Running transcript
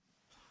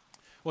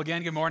Well,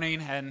 again, good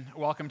morning and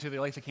welcome to the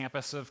Olathe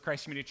campus of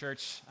Christ Community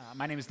Church.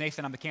 My name is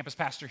Nathan. I'm the campus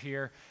pastor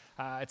here.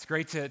 It's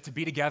great to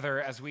be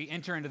together as we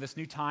enter into this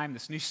new time,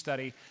 this new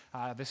study,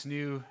 this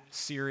new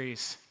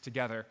series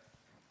together.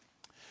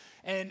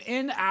 And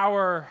in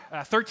our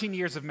 13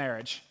 years of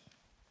marriage,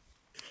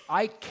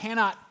 I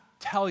cannot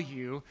tell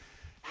you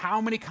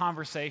how many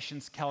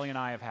conversations Kelly and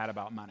I have had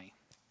about money.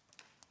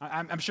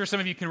 I'm sure some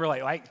of you can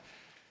relate. Like,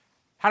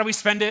 how do we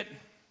spend it?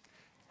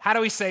 How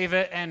do we save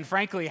it? And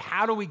frankly,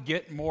 how do we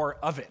get more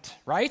of it,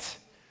 right?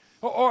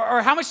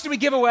 Or how much do we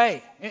give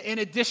away in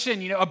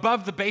addition,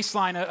 above the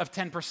baseline of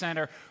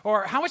 10%?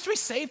 Or how much do we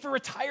save for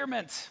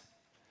retirement?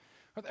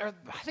 I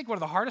think one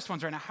of the hardest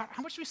ones right now,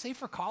 how much do we save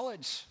for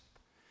college?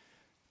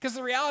 Because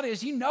the reality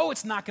is,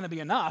 it's not going to be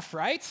enough,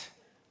 right?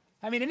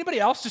 I mean, anybody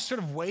else just sort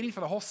of waiting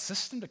for the whole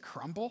system to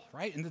crumble,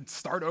 right? And then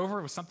start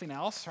over with something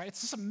else, right?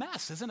 It's just a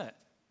mess, isn't it?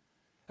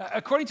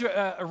 According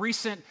to a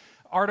recent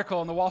article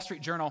in the Wall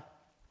Street Journal,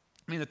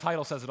 the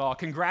title says it all.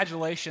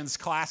 Congratulations,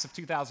 class of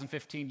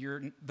 2015.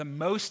 You're the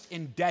most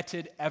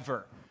indebted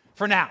ever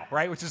for now,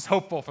 right? Which is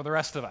hopeful for the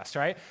rest of us,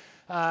 right?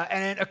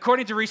 And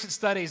according to recent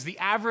studies, the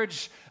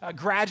average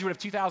graduate of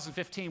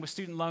 2015 with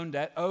student loan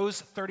debt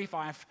owes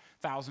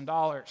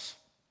 $35,000.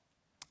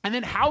 And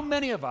then how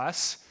many of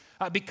us,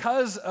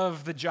 because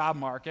of the job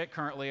market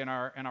currently in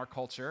our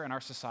culture, in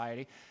our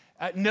society,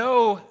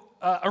 know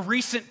a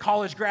recent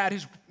college grad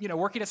who's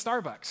working at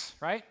Starbucks,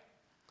 right?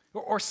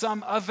 Or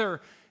some other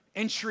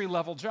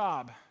entry-level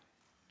job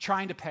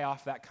trying to pay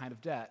off that kind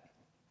of debt?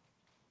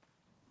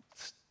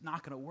 It's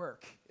not going to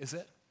work, is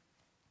it?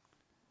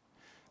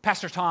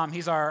 Pastor Tom,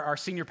 he's our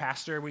senior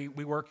pastor. We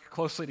work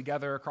closely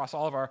together across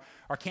all of our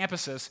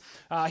campuses.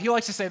 He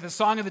likes to say the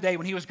song of the day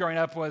when he was growing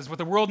up was, "What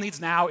the world needs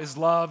now is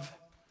love,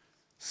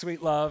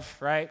 sweet love,"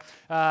 right?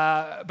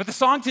 But the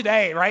song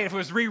today, right, if it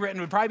was rewritten,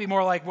 would probably be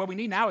more like, what we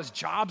need now is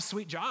jobs,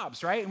 sweet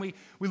jobs, right? And we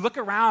look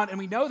around and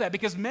we know that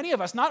because many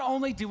of us, not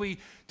only do we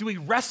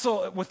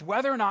wrestle with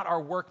whether or not our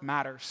work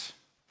matters.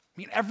 I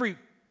mean,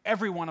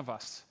 every one of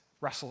us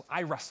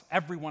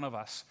every one of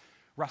us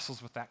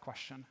wrestles with that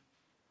question.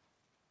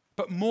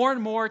 But more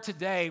and more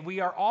today, we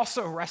are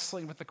also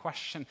wrestling with the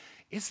question,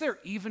 is there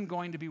even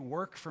going to be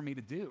work for me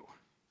to do?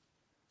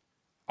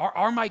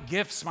 Are my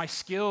gifts, my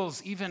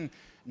skills even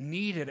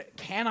needed?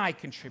 Can I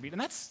contribute?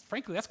 And that's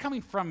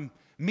coming from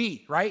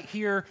me, right?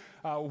 Here,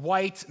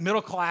 white,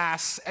 middle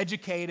class,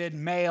 educated,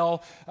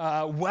 male,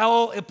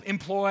 well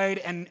employed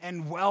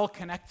and well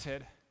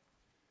connected.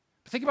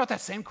 But think about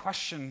that same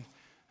question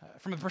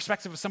from the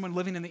perspective of someone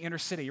living in the inner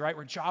city, right,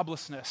 where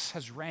joblessness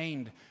has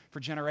reigned for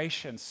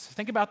generations.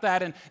 Think about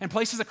that in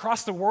places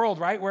across the world,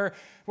 right, where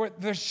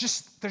there's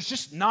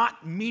just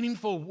not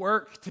meaningful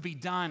work to be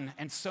done,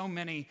 and so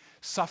many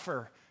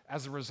suffer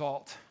as a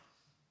result.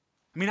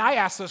 I mean, I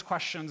ask those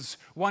questions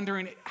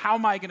wondering, how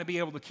am I going to be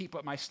able to keep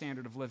up my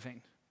standard of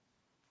living?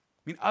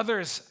 I mean,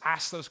 others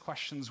ask those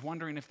questions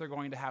wondering if they're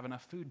going to have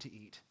enough food to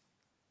eat.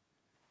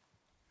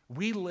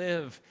 We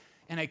live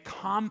in a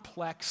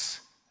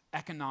complex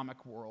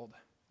economic world.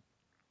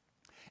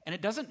 And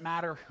it doesn't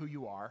matter who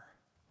you are,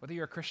 whether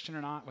you're a Christian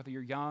or not, whether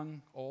you're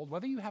young, old,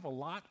 whether you have a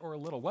lot or a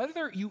little,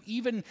 whether you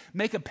even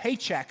make a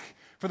paycheck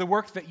for the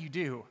work that you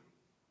do.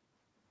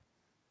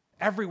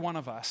 Every one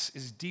of us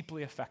is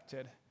deeply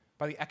affected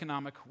by the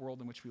economic world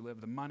in which we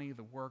live, the money,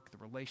 the work, the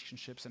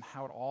relationships, and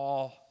how it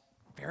all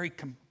very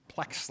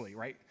complexly,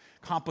 right,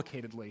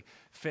 complicatedly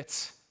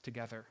fits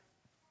together.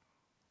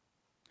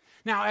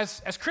 Now,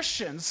 as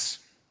Christians,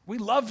 we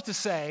love to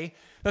say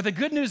that the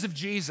good news of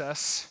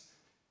Jesus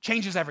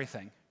changes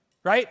everything,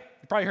 right?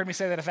 You probably heard me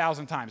say that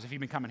 1,000 times if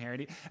you've been coming here.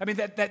 I mean,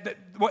 that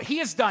what he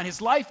has done,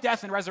 his life,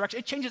 death, and resurrection,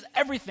 it changes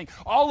everything,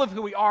 all of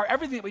who we are,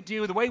 everything that we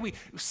do, the way we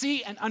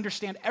see and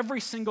understand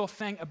every single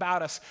thing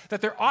about us,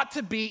 that there ought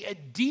to be a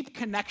deep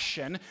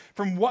connection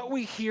from what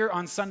we hear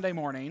on Sunday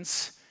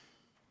mornings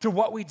to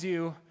what we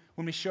do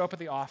when we show up at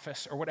the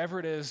office or whatever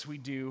it is we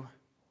do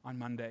on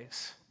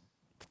Mondays.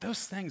 But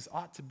those things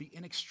ought to be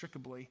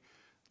inextricably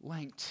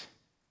linked.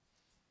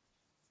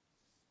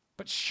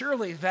 But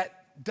surely that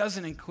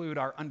doesn't include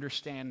our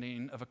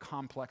understanding of a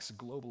complex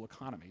global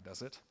economy,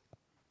 does it?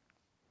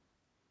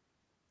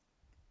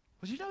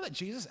 Did you know that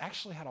Jesus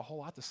actually had a whole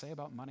lot to say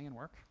about money and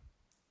work?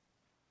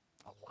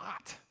 A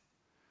lot.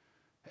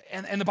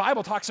 And the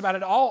Bible talks about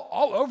it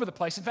all over the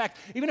place. In fact,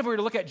 even if we were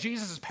to look at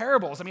Jesus'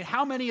 parables, I mean,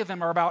 how many of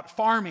them are about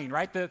farming,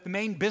 right? The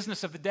main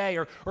business of the day,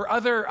 or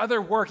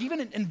other work,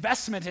 even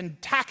investment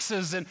and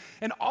taxes and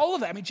all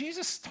of that. I mean,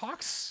 Jesus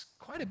talks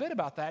quite a bit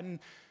about that. And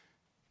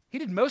he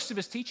did most of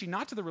his teaching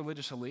not to the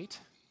religious elite,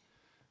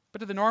 but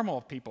to the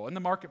normal people in the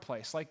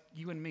marketplace, like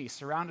you and me,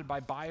 surrounded by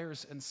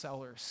buyers and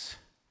sellers.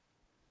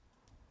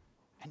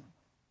 And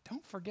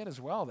don't forget as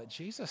well that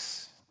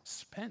Jesus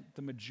spent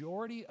the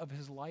majority of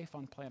his life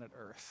on planet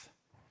Earth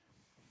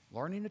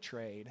learning a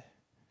trade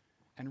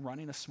and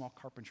running a small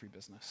carpentry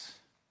business.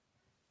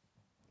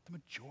 The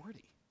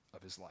majority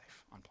of his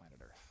life on planet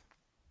Earth.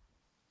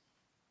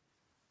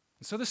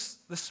 And so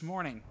this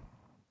morning,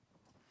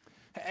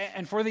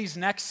 and for these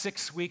next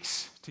 6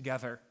 weeks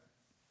together,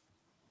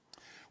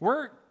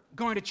 we're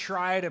going to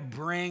try to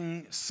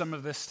bring some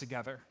of this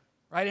together,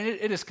 right? And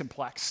it is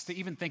complex to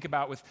even think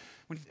about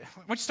when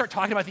you start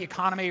talking about the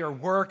economy or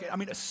work. I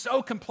mean, it's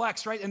so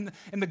complex, right? And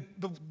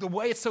the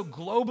way it's so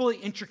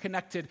globally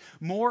interconnected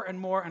more and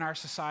more in our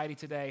society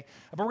today.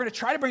 But we're going to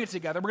try to bring it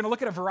together. We're going to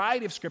look at a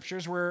variety of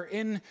scriptures. We're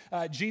in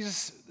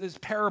Jesus'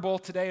 parable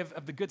today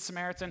of the Good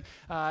Samaritan.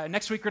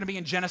 Next week, we're going to be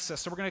in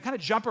Genesis. So we're going to kind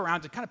of jump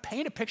around to kind of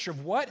paint a picture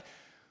of what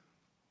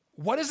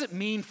does it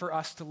mean for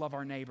us to love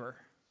our neighbor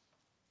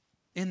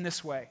in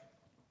this way.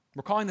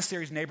 We're calling this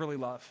series Neighborly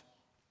Love.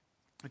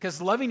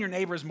 Because loving your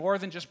neighbor is more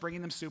than just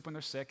bringing them soup when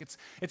they're sick.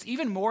 It's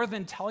even more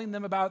than telling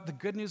them about the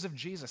good news of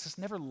Jesus. It's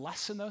never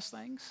less than those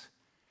things.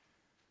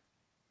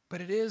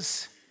 But it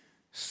is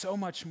so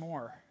much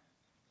more.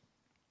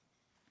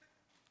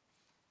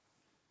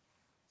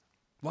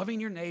 Loving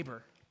your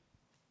neighbor.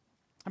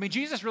 I mean,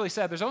 Jesus really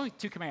said there's only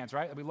two commands,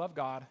 right? That we love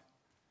God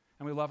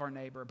and we love our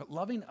neighbor. But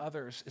loving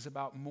others is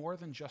about more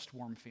than just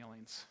warm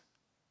feelings.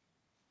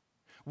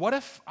 What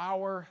if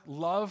our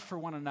love for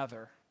one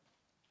another,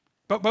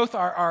 but both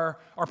our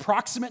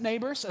proximate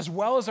neighbors as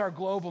well as our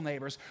global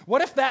neighbors,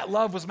 what if that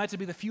love was meant to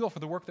be the fuel for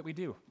the work that we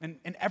do and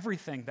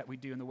everything that we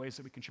do in the ways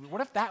that we contribute?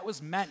 What if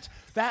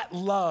that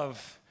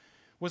love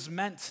was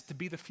meant to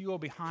be the fuel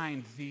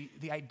behind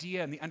the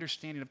idea and the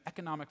understanding of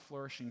economic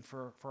flourishing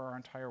for our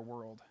entire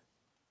world?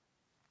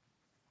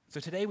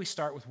 So today we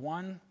start with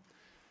one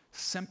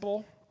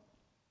simple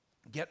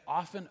yet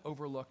often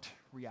overlooked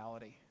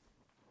reality.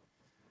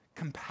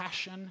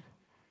 Compassion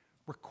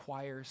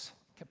requires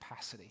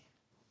capacity.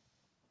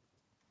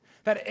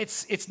 That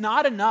it's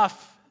not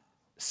enough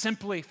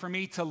simply for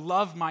me to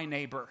love my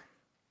neighbor.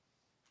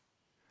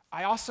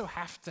 I also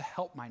have to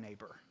help my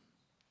neighbor.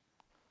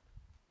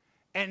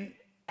 And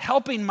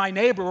helping my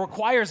neighbor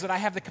requires that I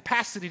have the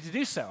capacity to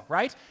do so,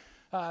 right?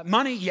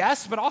 Money,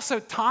 yes, but also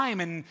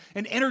time and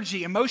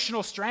energy,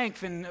 emotional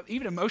strength, and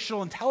even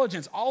emotional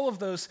intelligence, all of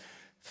those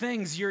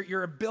things,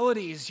 your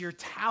abilities, your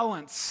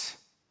talents.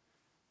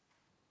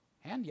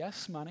 And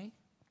yes, money.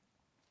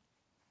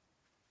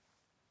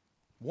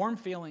 Warm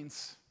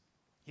feelings,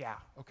 yeah,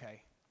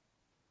 okay.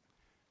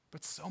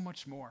 But so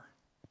much more.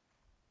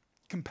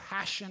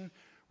 Compassion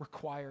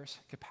requires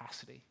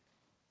capacity.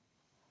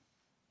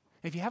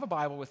 If you have a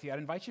Bible with you, I'd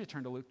invite you to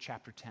turn to Luke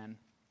chapter 10.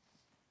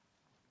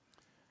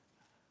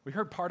 We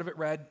heard part of it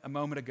read a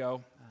moment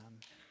ago.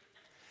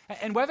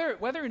 And whether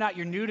or not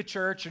you're new to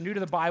church or new to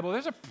the Bible,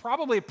 there's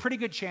probably a pretty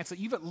good chance that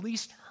you've at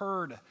least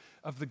heard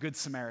of the Good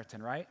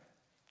Samaritan, right?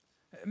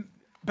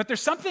 But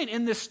there's something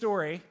in this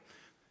story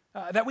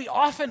that we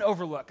often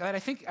overlook, that I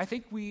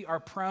think we are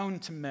prone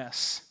to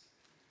miss.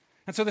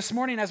 And so this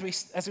morning, as we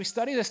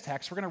study this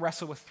text, we're going to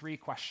wrestle with three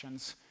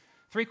questions.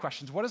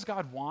 What does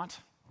God want?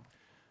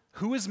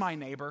 Who is my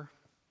neighbor?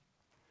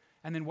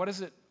 And then what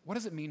does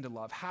it mean to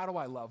love? How do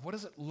I love? What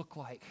does it look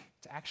like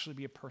to actually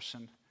be a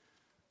person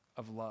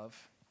of love?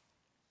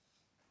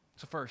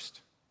 So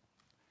first,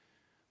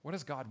 what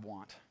does God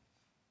want?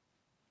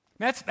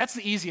 That's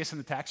the easiest in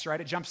the text,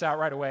 right? It jumps out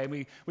right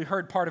away. We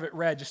heard part of it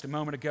read just a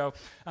moment ago.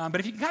 But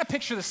if you can kind of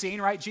picture the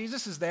scene, right?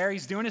 Jesus is there.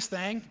 He's doing his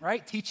thing,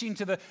 right? Teaching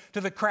to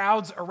the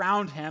crowds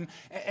around him.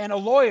 And a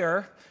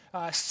lawyer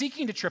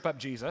seeking to trip up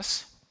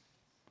Jesus,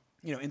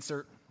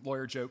 insert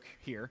lawyer joke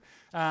here,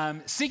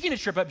 seeking to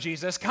trip up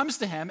Jesus, comes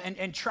to him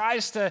and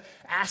tries to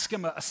ask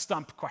him a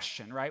stump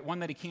question, right? One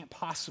that he can't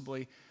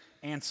possibly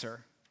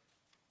answer.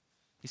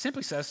 He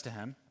simply says to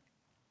him,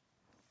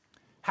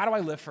 how do I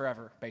live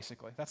forever,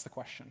 basically? That's the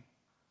question,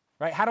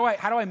 right? How do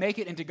I make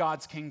it into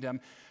God's kingdom?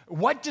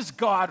 What does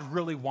God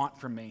really want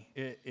from me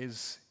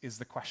is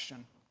the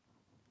question.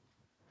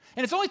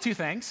 And it's only two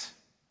things.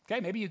 Okay,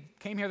 maybe you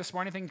came here this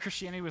morning thinking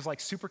Christianity was like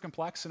super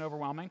complex and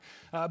overwhelming,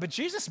 but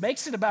Jesus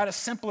makes it about as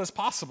simple as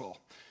possible,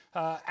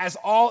 as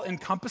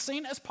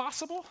all-encompassing as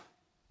possible,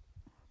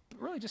 but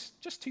really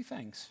just two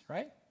things,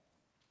 right?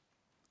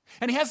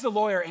 And he has the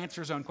lawyer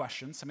answer his own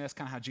questions. I mean, that's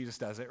kind of how Jesus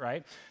does it,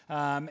 right?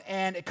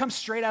 And it comes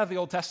straight out of the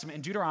Old Testament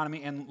in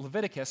Deuteronomy and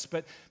Leviticus,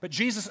 but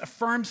Jesus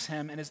affirms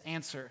him in his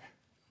answer.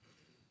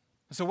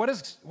 So what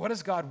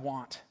does God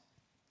want?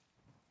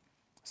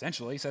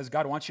 Essentially, he says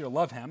God wants you to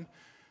love him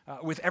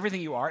with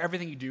everything you are,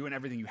 everything you do, and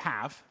everything you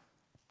have.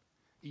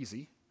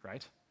 Easy,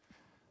 right?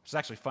 Which is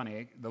actually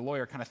funny. The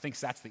lawyer kind of thinks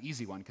that's the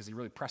easy one because he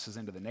really presses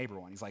into the neighbor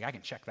one. He's like, I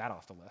can check that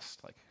off the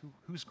list. Like,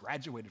 who's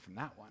graduated from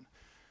that one?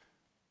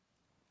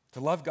 To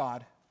love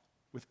God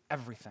with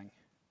everything.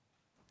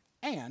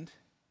 And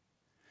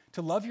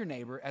to love your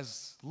neighbor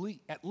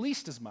at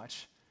least as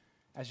much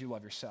as you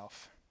love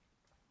yourself.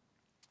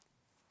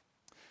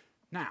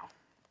 Now,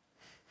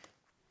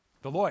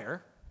 the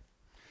lawyer,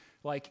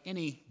 like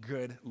any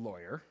good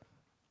lawyer,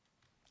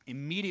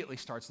 immediately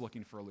starts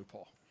looking for a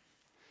loophole.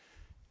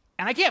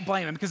 And I can't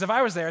blame him, because if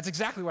I was there, it's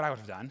exactly what I would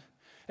have done.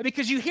 And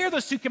because you hear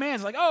those two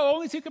commands, like, oh,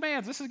 only two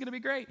commands, this is going to be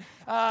great.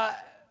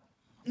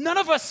 None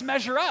of us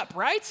measure up,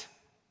 right?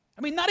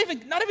 I mean, not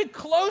even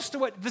close to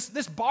what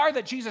this bar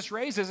that Jesus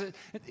raises.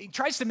 He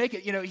tries to make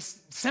it,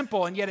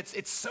 simple, and yet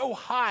it's so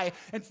high.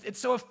 And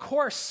so, of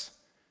course,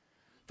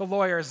 the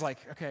lawyer is like,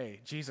 okay,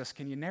 Jesus,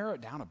 can you narrow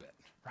it down a bit,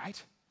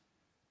 right?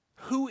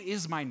 who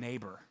is my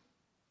neighbor?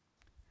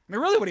 I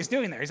mean, really what he's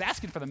doing there, he's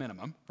asking for the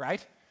minimum,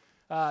 right?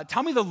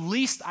 Tell me the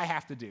least I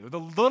have to do, the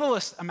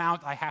littlest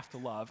amount I have to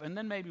love, and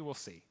then maybe we'll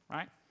see,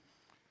 right?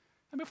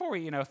 And before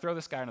we, throw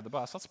this guy under the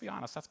bus, let's be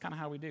honest, that's kind of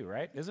how we do,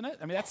 right? Isn't it?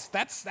 I mean,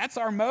 that's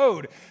our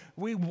mode.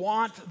 We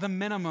want the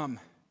minimum,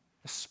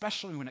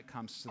 especially when it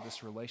comes to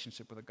this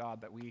relationship with a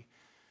God that we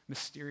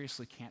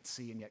mysteriously can't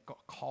see and yet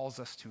calls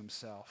us to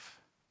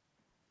himself.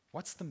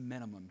 What's the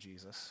minimum,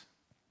 Jesus?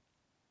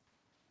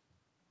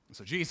 And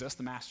so Jesus,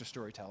 the master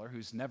storyteller,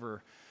 who's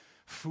never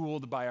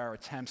fooled by our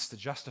attempts to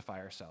justify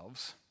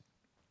ourselves,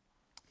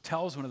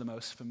 tells one of the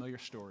most familiar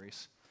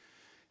stories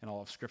in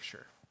all of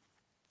Scripture.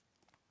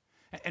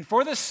 And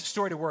for this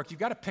story to work, you've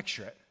got to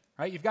picture it,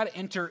 right? You've got to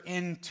enter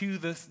into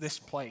this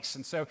place.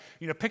 And so,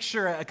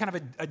 picture a kind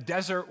of a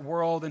desert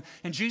world.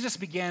 And Jesus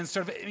begins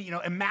sort of,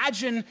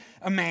 imagine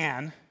a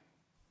man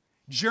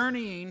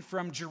journeying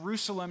from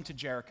Jerusalem to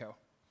Jericho.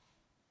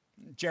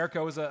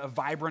 Jericho was a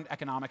vibrant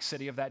economic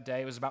city of that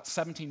day. It was about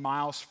 17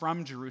 miles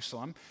from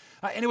Jerusalem.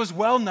 And it was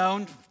well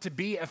known to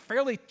be a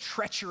fairly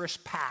treacherous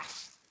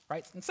path,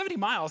 right? And 70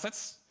 miles,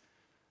 that's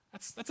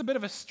a bit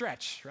of a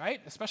stretch,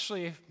 right?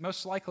 Especially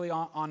most likely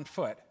on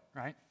foot,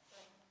 right?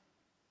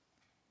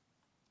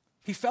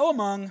 He fell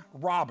among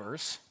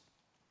robbers,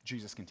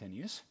 Jesus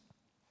continues.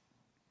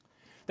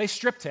 They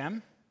stripped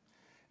him,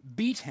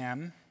 beat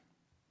him,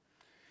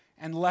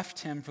 and left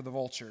him for the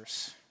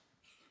vultures.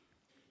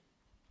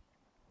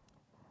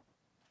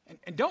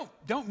 And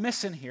don't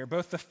miss in here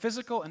both the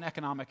physical and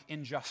economic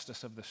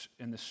injustice of this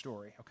in this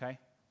story, okay?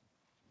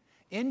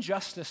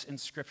 Injustice in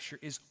Scripture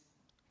is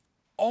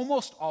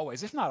almost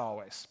always, if not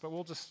always, but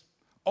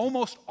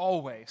almost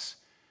always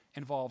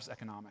involves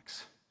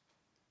economics.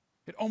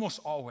 It almost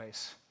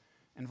always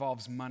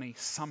involves money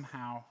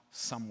somehow,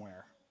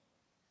 somewhere.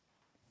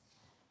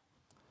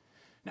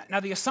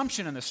 Now, the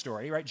assumption in this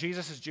story, right?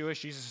 Jesus is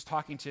Jewish. Jesus is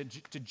talking to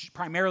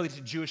primarily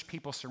to Jewish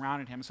people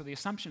surrounding him. So the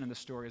assumption in this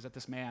story is that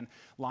this man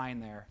lying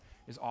there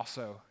is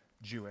also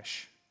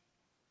Jewish.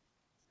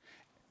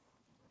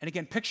 And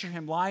again, picture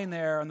him lying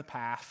there on the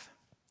path,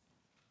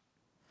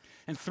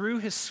 and through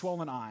his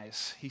swollen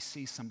eyes, he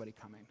sees somebody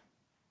coming.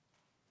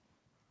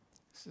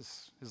 This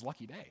is his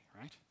lucky day,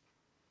 right?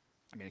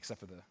 I mean, except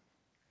for the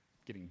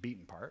getting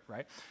beaten part,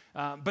 right?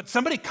 But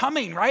somebody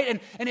coming, right?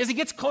 And as he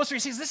gets closer, he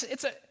sees this.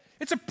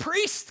 It's a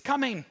priest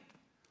coming.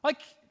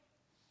 Like,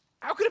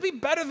 how could it be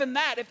better than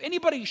that? If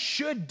anybody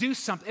should do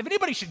something, if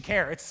anybody should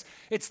care,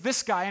 it's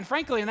this guy. And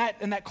frankly, in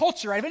that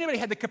culture, right, if anybody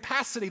had the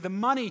capacity, the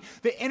money,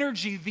 the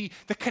energy,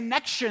 the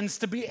connections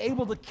to be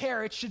able to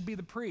care, it should be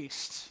the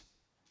priest.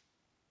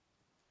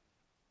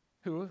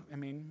 Who, I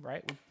mean,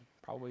 right,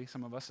 probably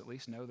some of us at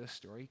least know this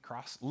story,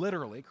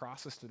 literally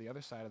crosses to the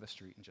other side of the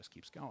street and just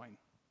keeps going.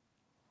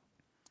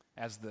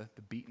 As the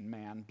beaten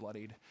man,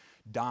 bloodied,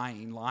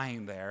 dying,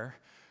 lying there,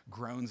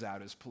 groans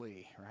out his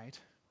plea, right?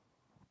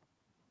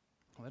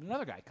 Well, then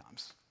another guy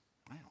comes.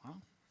 Right, well,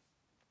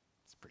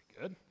 it's pretty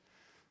good.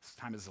 This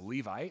time is a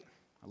Levite.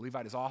 A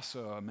Levite is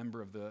also a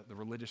member of the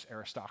religious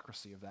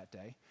aristocracy of that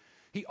day.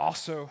 He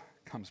also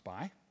comes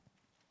by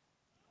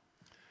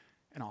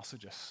and also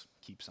just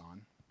keeps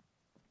on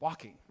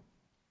walking.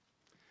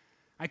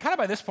 And kind of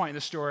by this point in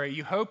the story,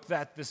 you hope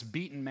that this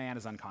beaten man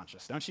is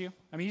unconscious, don't you?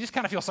 I mean, you just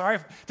kind of feel sorry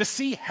to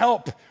see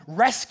help,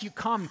 rescue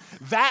come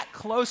that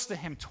close to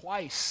him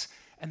twice,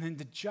 and then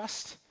to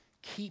just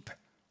keep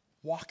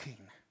walking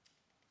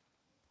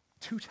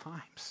 2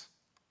 times.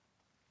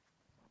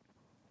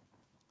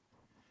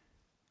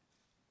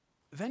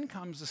 Then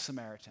comes the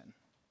Samaritan.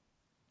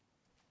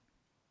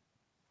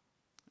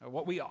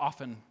 What we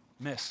often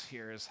miss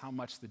here is how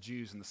much the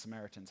Jews and the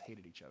Samaritans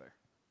hated each other.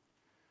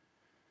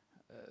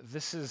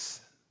 This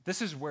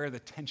is where the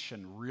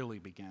tension really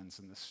begins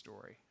in this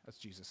story, as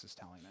Jesus is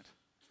telling it.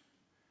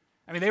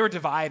 I mean, they were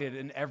divided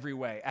in every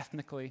way,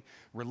 ethnically,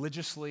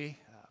 religiously,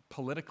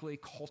 politically,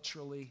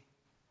 culturally.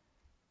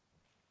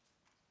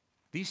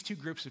 These 2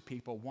 groups of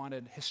people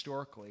wanted,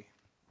 historically,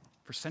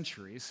 for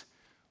centuries,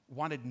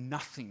 wanted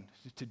nothing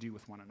to do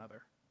with one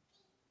another.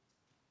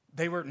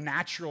 They were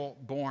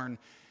natural-born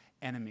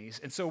enemies.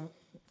 And so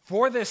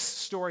for this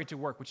story to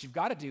work, what you've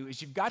got to do is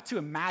you've got to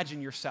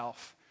imagine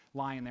yourself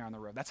lying there on the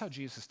road. That's how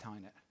Jesus is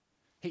telling it.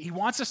 He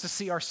wants us to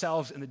see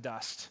ourselves in the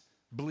dust,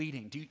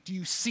 bleeding. Do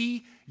you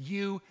see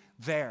you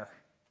there,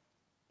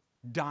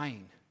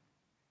 dying?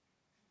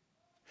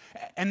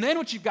 And then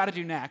what you've got to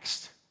do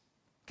next,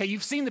 okay,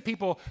 you've seen the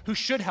people who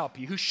should help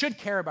you, who should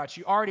care about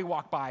you, already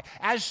walk by,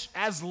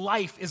 as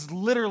life is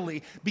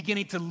literally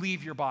beginning to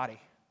leave your body.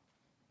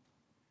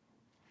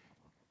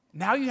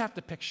 Now you have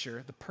to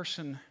picture the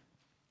person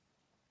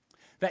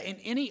that in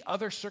any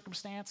other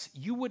circumstance,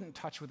 you wouldn't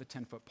touch with a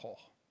 10-foot pole.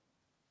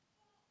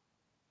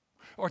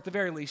 Or at the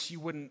very least, you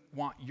wouldn't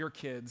want your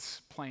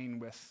kids playing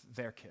with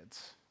their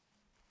kids.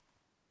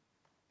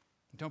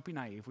 Don't be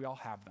naive. We all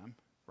have them,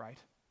 right?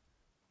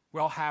 We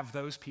all have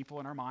those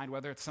people in our mind,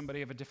 whether it's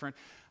somebody of a different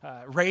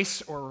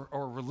race or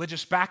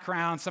religious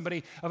background,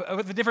 somebody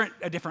of a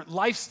different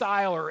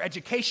lifestyle or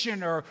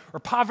education or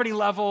poverty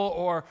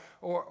level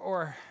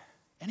or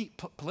any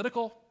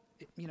political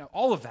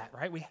all of that,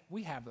 right?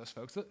 We have those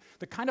folks.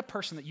 The kind of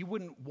person that you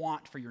wouldn't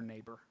want for your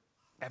neighbor,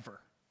 ever.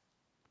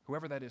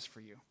 Whoever that is for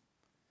you.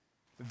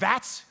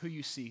 That's who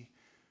you see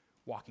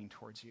walking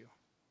towards you.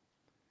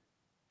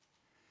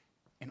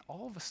 And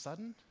all of a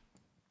sudden,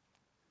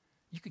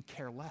 you could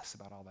care less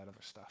about all that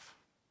other stuff,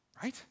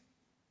 right?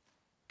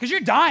 Because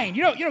you're dying.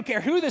 You don't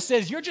care who this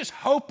is. You're just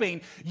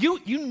hoping. You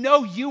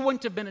know you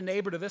wouldn't have been a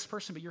neighbor to this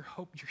person, but you're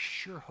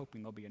sure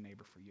hoping they'll be a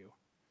neighbor for you.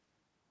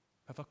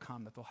 That they'll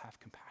come, that they'll have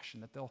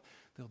compassion, that they'll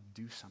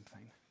do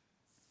something.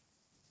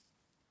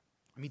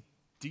 I mean,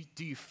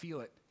 do you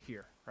feel it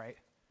here, right?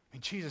 I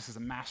mean, Jesus is a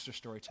master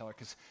storyteller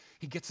because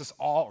he gets us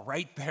all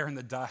right there in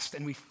the dust,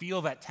 and we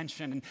feel that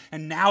tension.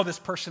 And now this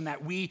person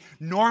that we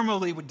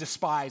normally would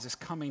despise is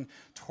coming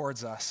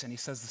towards us. And he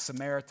says the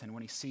Samaritan,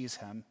 when he sees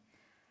him,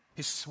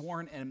 his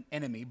sworn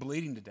enemy,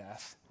 bleeding to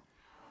death,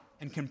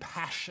 and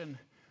compassion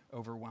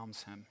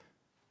overwhelms him.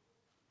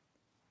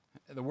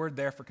 The word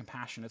there for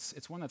compassion,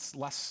 it's one that's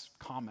less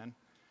common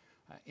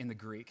in the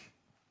Greek.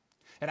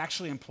 It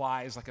actually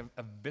implies like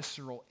a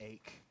visceral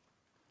ache,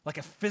 like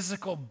a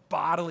physical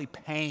bodily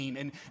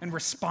pain and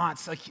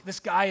response. Like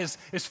this guy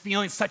is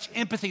feeling such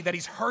empathy that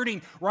he's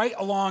hurting right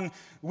along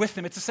with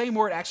him. It's the same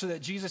word actually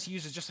that Jesus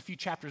uses just a few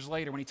chapters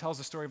later when he tells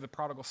the story of the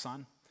prodigal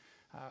son.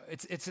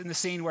 It's in the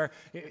scene where,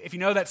 if you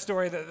know that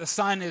story, the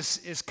son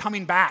is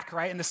coming back,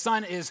 right? And the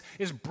son is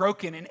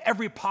broken in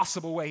every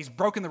possible way. He's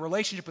broken the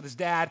relationship with his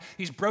dad.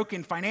 He's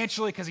broken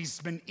financially because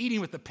he's been eating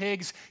with the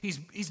pigs.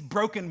 He's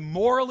broken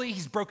morally.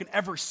 He's broken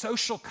every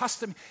social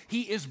custom.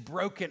 He is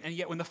broken. And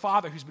yet when the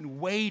father, who's been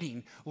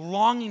waiting,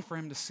 longing for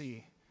him to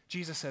see,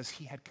 Jesus says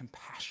he had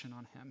compassion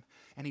on him.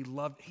 And he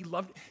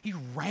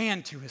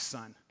ran to his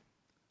son,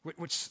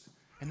 which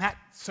in that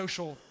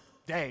social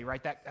day,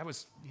 right, that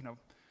was,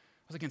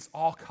 was against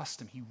all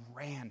custom. He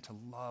ran to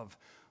love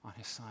on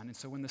his son. And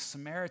so when the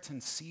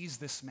Samaritan sees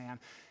this man,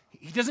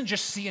 he doesn't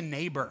just see a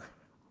neighbor.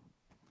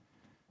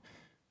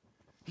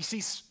 He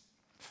sees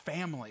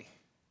family.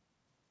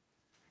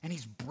 And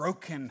he's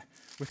broken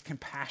with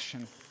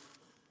compassion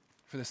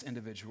for this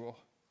individual.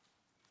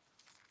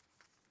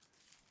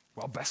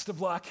 Well, best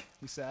of luck,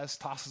 he says,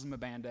 tosses him a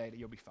Band-Aid.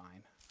 You'll be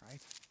fine, right?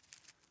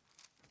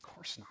 Of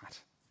course not.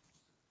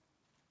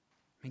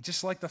 I mean,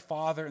 just like the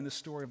father in the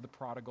story of the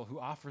prodigal who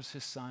offers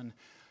his son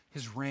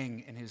his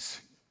ring and his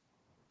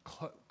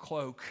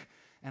cloak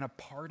and a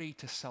party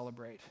to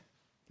celebrate.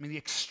 I mean, the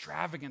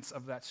extravagance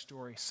of that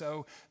story.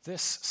 So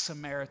this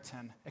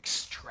Samaritan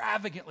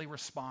extravagantly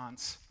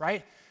responds,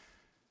 right?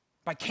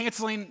 By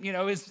canceling,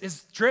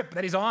 his trip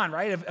that he's on,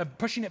 right? Of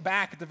pushing it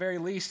back at the very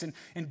least and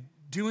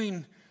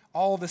doing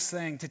all this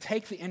thing to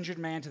take the injured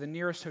man to the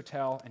nearest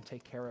hotel and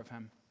take care of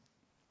him.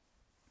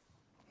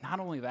 Not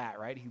only that,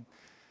 right?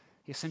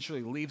 He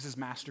essentially leaves his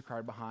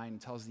MasterCard behind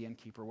and tells the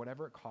innkeeper,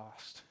 whatever it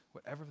costs,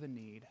 whatever the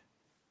need,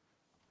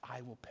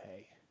 I will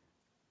pay.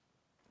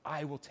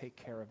 I will take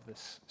care of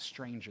this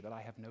stranger that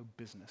I have no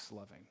business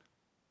loving.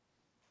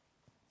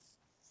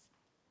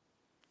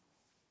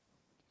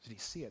 Did you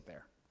see it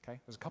there? Okay,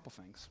 there's a couple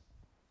things.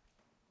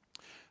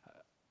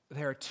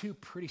 There are two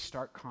pretty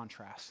stark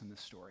contrasts in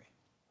this story.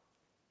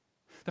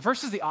 The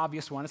first is the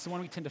obvious one. It's the one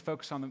we tend to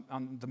focus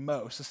on the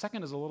most. The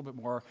second is a little bit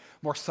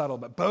more subtle,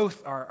 but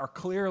both are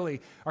clearly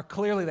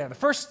there. The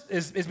first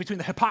is between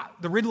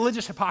the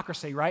religious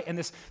hypocrisy, right, and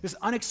this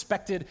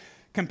unexpected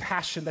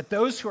compassion that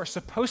those who are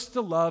supposed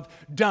to love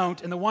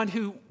don't, and the one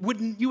who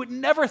you would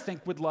never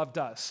think would love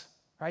does,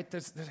 right?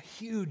 There's a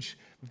huge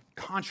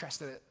contrast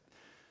that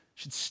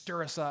should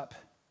stir us up.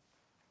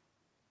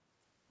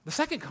 The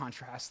second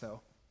contrast,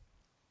 though,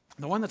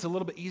 the one that's a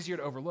little bit easier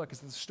to overlook, is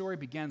that the story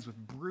begins with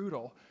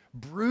brutal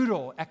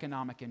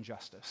economic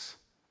injustice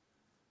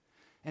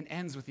and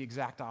ends with the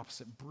exact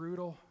opposite.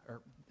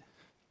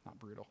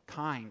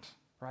 Kind,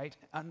 right?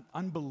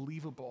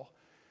 Unbelievable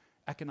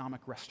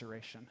economic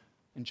restoration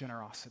and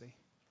generosity.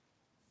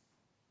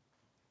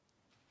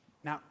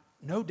 Now,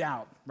 no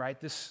doubt, right,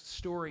 this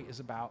story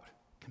is about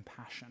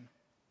compassion,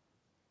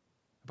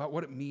 about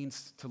what it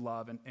means to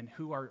love and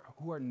who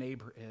our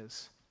neighbor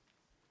is.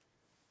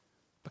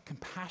 But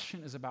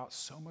compassion is about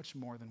so much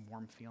more than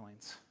warm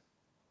feelings.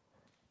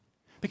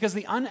 Because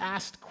the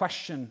unasked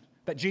question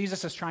that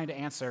Jesus is trying to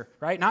answer,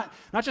 right? Not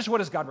just what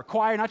does God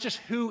require, not just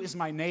who is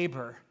my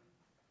neighbor,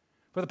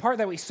 but the part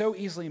that we so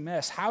easily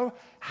miss, how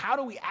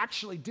do we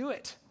actually do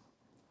it?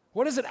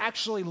 What does it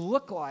actually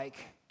look like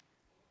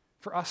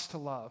for us to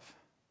love?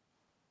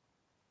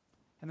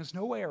 And there's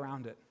no way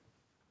around it.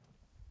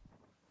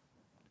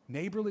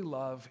 Neighborly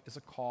love is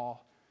a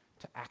call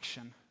to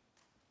action.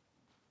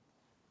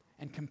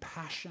 And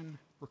compassion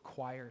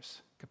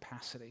requires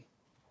capacity.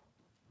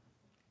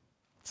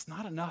 It's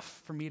not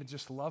enough for me to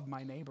just love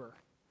my neighbor.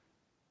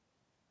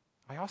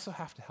 I also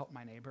have to help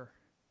my neighbor.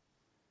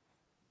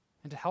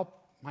 And to help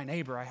my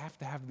neighbor, I have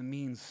to have the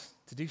means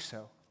to do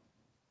so.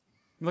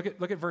 Look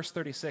at verse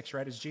 36,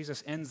 right? As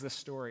Jesus ends this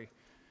story,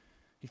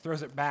 he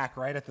throws it back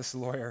right at this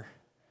lawyer.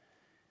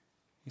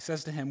 He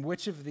says to him,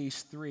 "Which of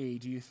these three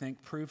do you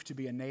think proved to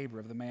be a neighbor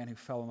of the man who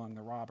fell among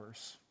the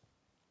robbers?"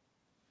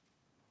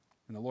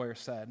 And the lawyer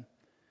said,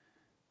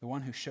 the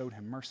one who showed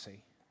him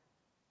mercy.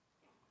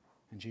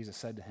 And Jesus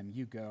said to him,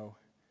 you go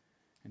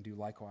and do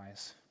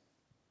likewise.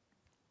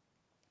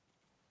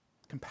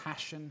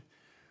 Compassion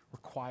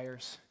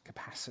requires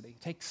capacity.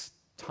 It takes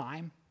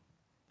time,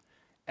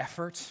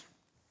 effort,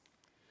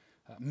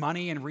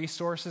 money and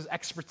resources,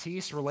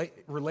 expertise,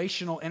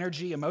 relational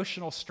energy,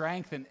 emotional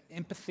strength, and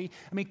empathy.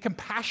 I mean,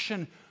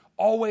 compassion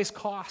always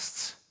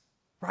costs,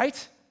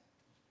 right?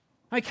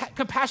 I mean,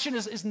 compassion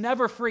is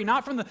never free,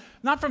 not from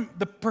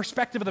the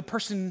perspective of the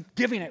person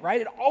giving it, right?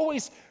 It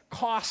always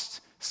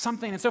costs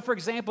something. And so, for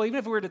example, even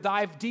if we were to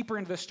dive deeper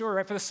into the story,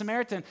 right, for the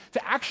Samaritan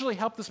to actually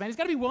help this man, he's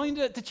got to be willing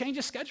to change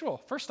his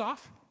schedule, first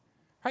off,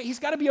 right? He's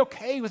got to be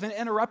okay with an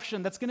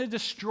interruption that's going to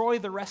destroy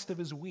the rest of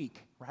his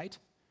week, right?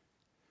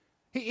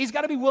 He's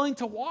got to be willing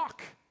to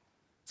walk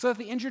so that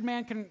the injured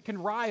man can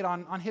ride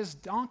on his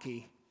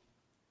donkey.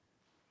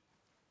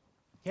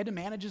 He had to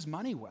manage his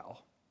money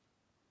well.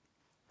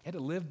 He had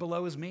to live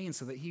below his means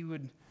so that he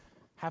would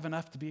have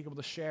enough to be able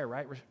to share,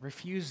 right?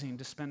 Refusing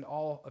to spend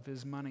all of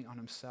his money on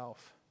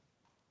himself.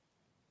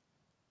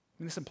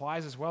 And this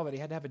implies as well that he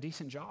had to have a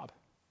decent job.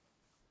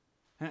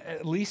 And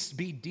at least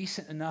be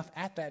decent enough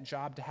at that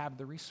job to have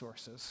the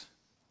resources.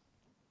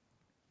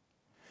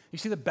 You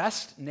see, the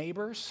best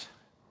neighbors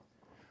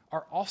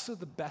are also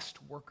the best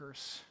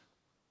workers.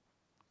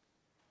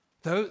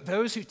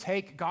 Those who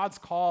take God's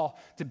call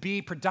to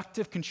be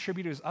productive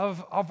contributors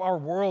of our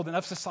world and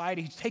of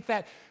society, who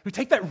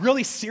take that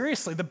really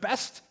seriously. The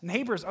best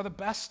neighbors are the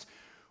best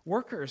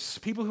workers,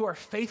 people who are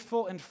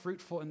faithful and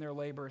fruitful in their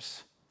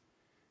labors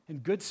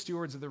and good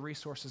stewards of the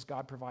resources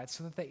God provides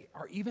so that they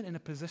are even in a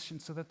position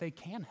so that they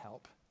can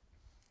help.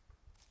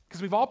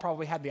 Because we've all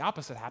probably had the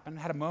opposite happen,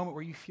 had a moment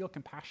where you feel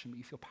compassion, but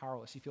you feel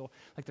powerless. You feel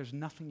like there's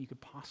nothing you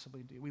could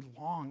possibly do. We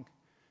long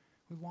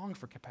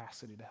for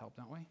capacity to help,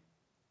 don't we?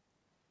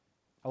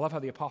 I love how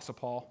the Apostle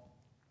Paul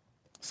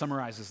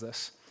summarizes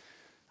this.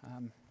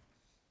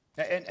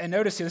 And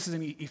notice here, this is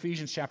in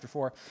Ephesians chapter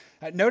 4.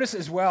 Notice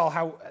as well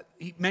how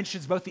he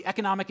mentions both the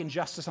economic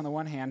injustice on the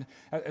one hand,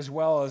 as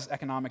well as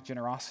economic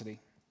generosity.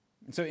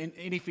 And so in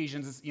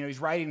Ephesians, he's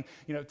writing,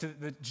 to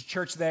the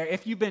church there,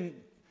 if you've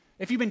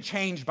been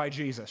changed by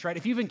Jesus, right?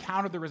 If you've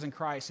encountered the risen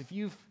Christ, if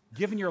you've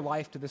given your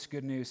life to this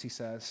good news, he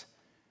says,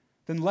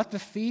 then let the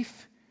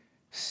thief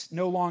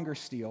no longer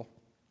steal,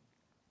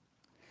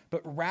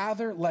 but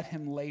rather let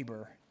him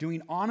labor,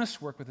 doing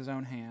honest work with his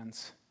own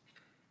hands,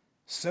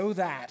 so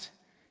that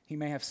he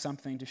may have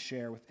something to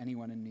share with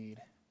anyone in need.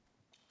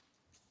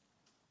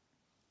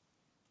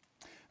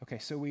 Okay,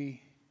 so I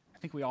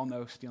think we all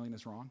know stealing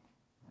is wrong,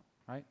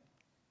 right?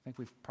 I think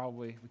we've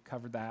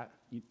covered that.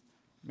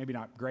 Maybe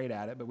not great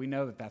at it, but we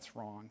know that that's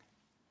wrong.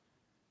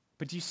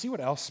 But do you see what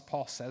else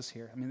Paul says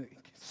here? I mean,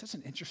 it's such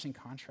an interesting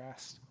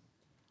contrast.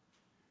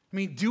 I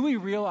mean, do we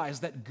realize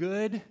that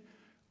good,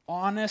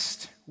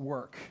 honest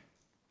work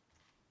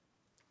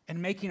and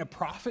making a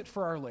profit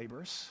for our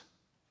labors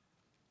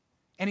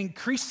and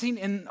increasing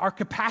in our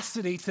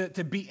capacity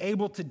to be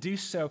able to do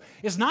so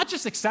is not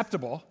just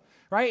acceptable,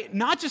 right?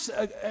 Not just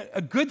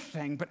a good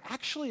thing, but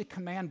actually a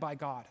command by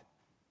God.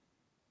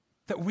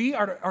 That we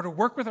are to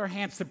work with our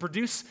hands to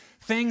produce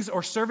things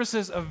or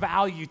services of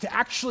value, to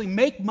actually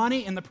make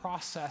money in the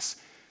process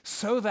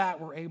so that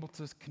we're able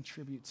to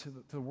contribute to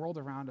the world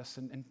around us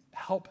and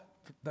help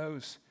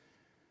those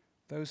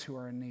who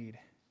are in need.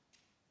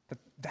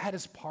 That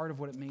is part of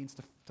what it means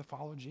to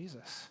follow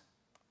Jesus.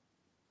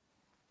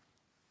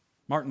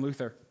 Martin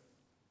Luther,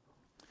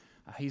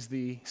 he's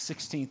the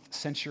 16th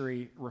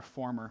century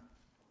reformer.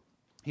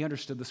 He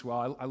understood this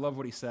well. I love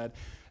what he said.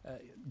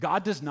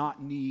 God does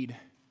not need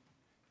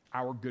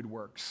our good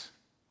works,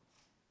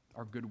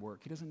 our good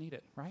work. He doesn't need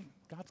it, right?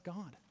 God's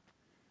God.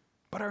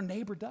 But our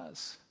neighbor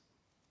does.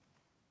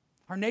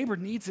 Our neighbor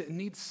needs it and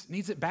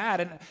needs it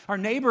bad. And our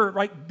neighbor,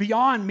 right,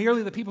 beyond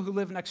merely the people who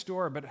live next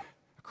door, but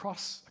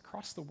across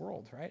the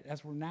world, right?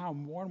 As we're now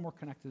more and more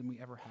connected than we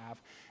ever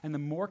have. And the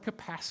more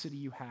capacity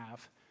you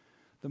have,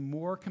 the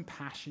more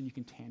compassion you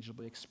can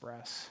tangibly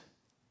express.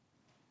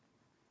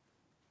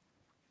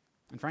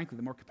 And frankly,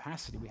 the more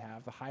capacity we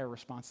have, the higher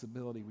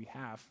responsibility we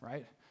have,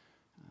 right?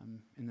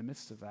 In the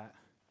midst of that.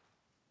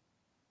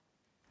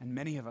 And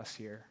many of us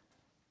here,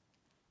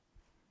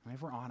 I mean,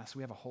 if we're honest,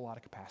 we have a whole lot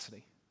of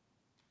capacity.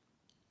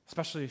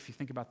 Especially if you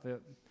think about the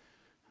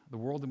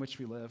world in which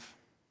we live,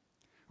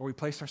 or we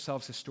place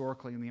ourselves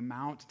historically in the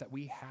amount that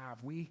we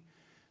have.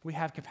 We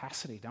have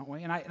capacity, don't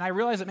we? And I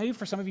realize that maybe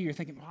for some of you, you're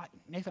thinking, well,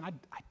 Nathan, I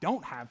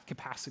don't have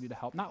capacity to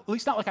help. At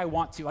least not like I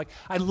want to. Like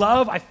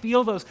I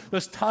feel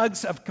those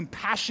tugs of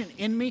compassion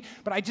in me,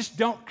 but I just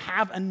don't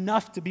have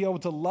enough to be able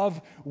to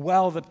love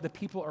well the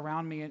people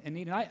around me in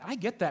need. And I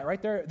get that,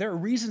 right? There are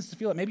reasons to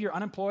feel it. Maybe you're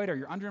unemployed or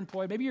you're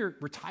underemployed. Maybe you're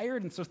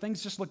retired, and so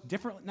things just look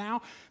different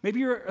now. Maybe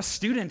you're a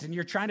student, and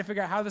you're trying to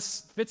figure out how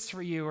this fits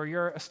for you, or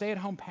you're a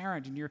stay-at-home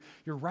parent, and you're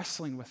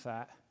wrestling with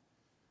that.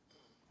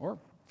 Or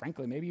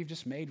frankly, maybe you've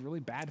just made really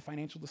bad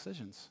financial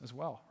decisions as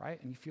well,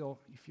 right? And you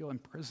feel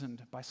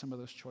imprisoned by some of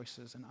those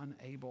choices and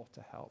unable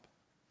to help.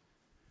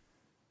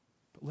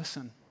 But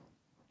listen,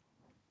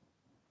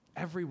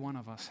 every one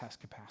of us has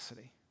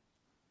capacity.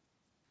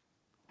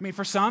 I mean,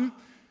 for some,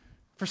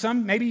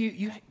 maybe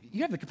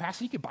you have the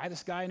capacity, you could buy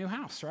this guy a new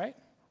house, right?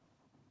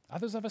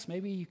 Others of us,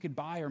 maybe you could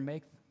buy or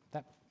make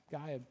that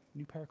guy a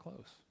new pair of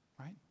clothes,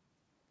 right?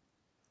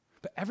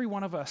 But every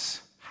one of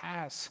us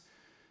has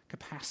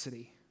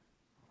capacity.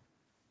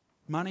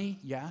 Money,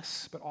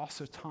 yes, but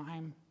also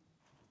time,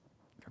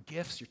 your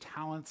gifts, your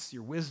talents,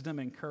 your wisdom,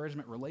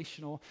 encouragement,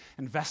 relational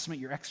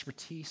investment, your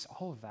expertise,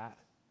 all of that.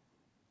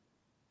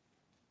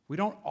 We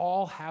don't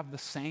all have the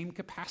same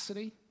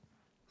capacity,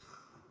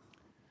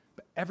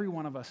 but every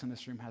one of us in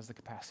this room has the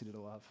capacity to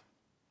love,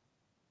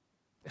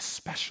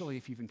 especially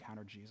if you've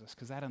encountered Jesus,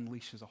 because that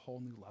unleashes a whole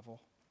new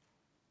level.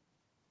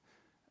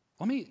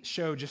 Let me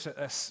show just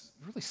a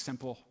really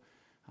simple,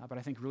 but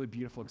I think really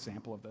beautiful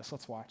example of this.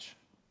 Let's watch.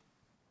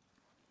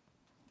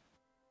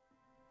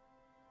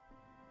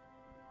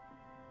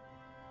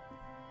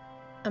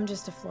 I'm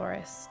just a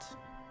florist.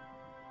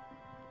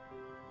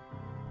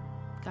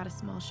 Got a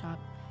small shop.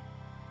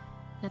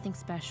 Nothing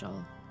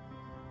special.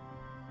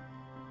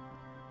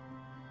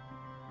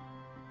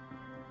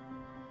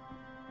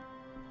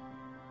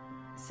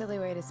 Silly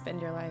way to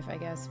spend your life, I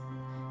guess.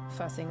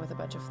 Fussing with a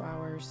bunch of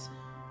flowers.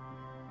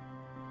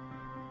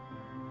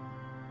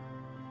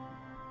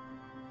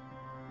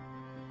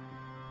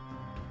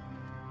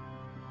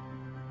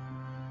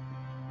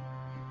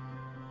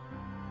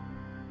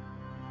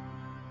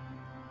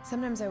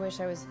 Sometimes I wish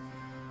I was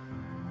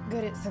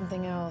good at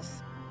something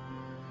else.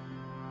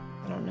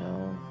 I don't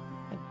know,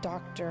 a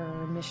doctor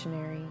or a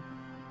missionary,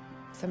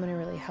 someone who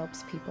really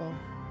helps people.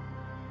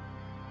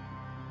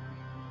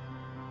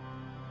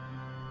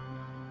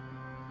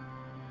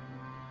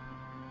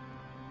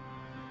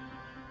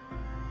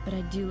 But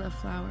I do love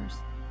flowers.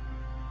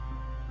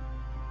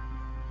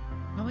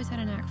 Always had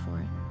a knack for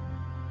it.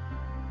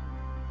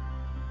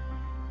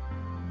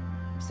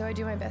 So I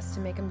do my best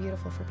to make them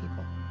beautiful for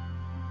people.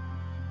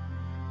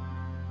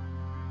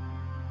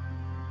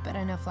 But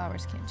I know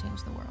flowers can't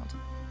change the world.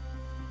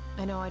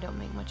 I know I don't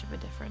make much of a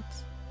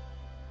difference.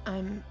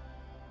 I'm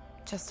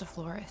just a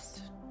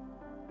florist.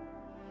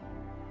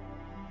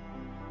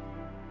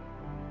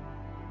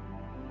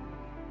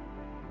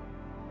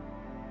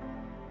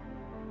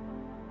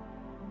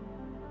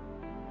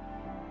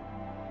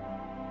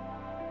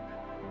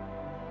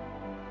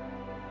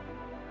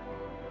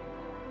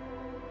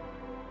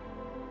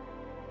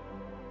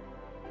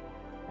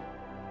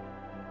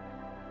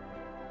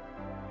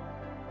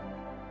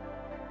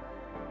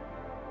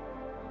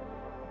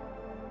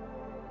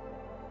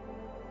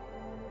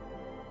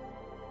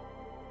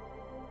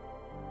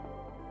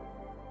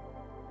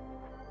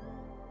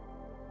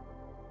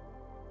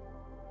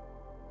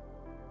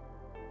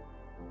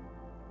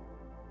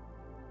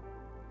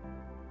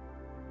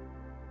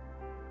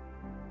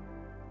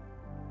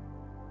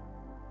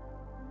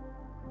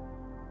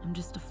 I'm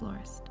just a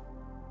florist.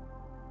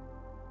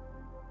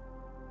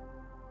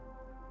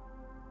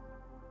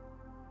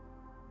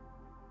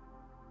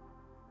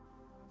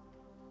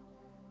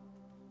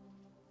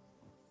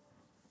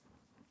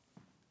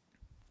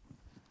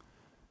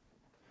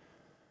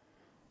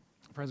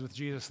 Friends, with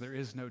Jesus, there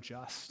is no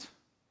just.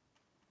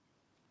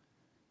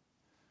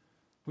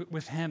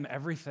 With him,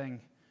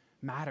 everything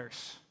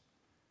matters.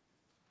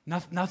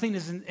 Nothing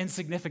is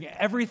insignificant.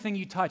 Everything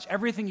you touch,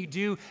 everything you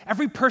do,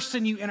 every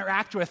person you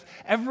interact with,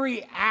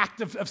 every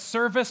act of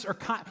service or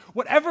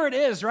whatever it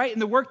is, right? In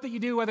the work that you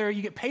do, whether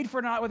you get paid for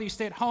it or not, whether you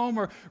stay at home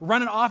or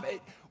run an office,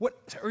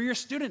 or you're a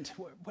student,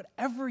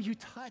 whatever you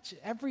touch,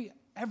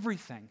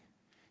 everything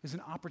is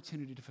an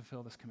opportunity to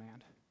fulfill this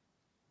command.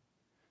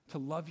 To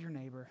love your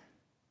neighbor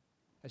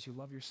as you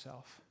love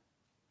yourself.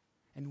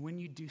 And when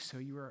you do so,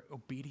 you are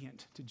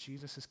obedient to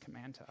Jesus'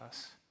 command to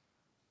us.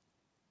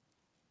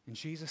 And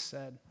Jesus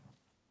said,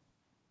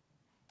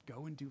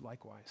 go and do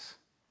likewise.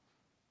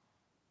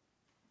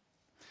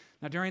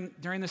 Now,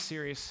 during this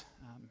series,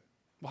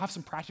 we'll have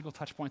some practical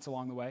touch points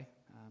along the way,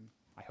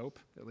 I hope,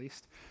 at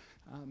least.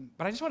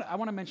 But I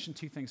want to mention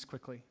two things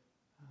quickly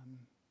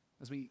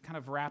as we kind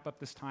of wrap up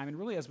this time, and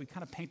really as we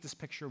kind of paint this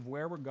picture of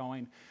where we're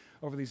going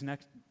over these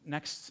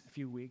next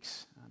few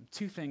weeks.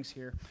 Two things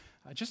here,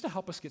 just to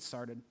help us get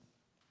started.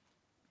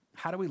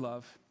 How do we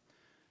love?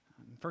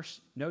 First,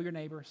 know your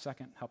neighbor.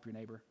 Second, help your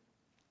neighbor.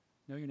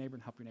 Know your neighbor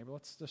and help your neighbor.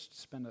 Let's just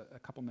spend a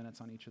couple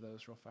minutes on each of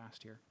those real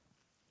fast here.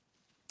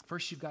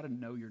 First, you've got to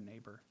know your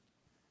neighbor.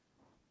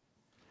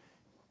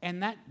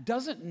 And that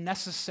doesn't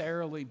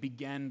necessarily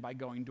begin by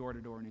going door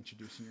to door and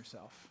introducing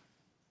yourself.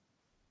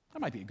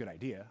 That might be a good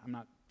idea. I'm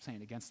not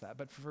saying against that.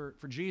 But for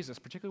Jesus,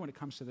 particularly when it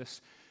comes to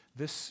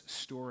this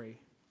story,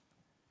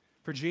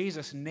 for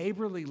Jesus,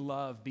 neighborly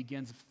love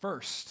begins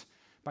first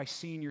by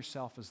seeing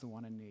yourself as the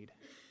one in need.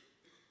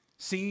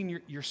 Seeing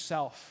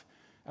yourself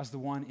as the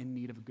one in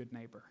need of a good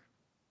neighbor.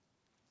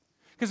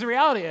 Because the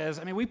reality is,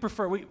 I mean,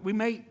 we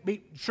may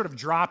sort of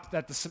drop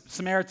that the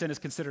Samaritan is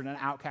considered an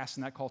outcast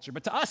in that culture,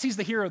 but to us, he's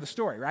the hero of the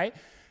story, right?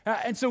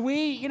 And so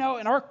we, in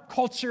our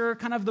culture,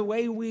 kind of the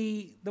way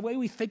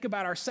we think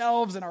about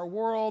ourselves and our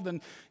world, and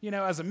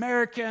as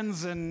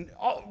Americans, and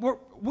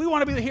we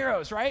want to be the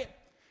heroes, right?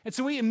 And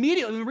so we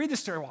immediately, when we read this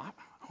story, well,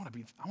 I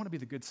I want to be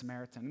the Good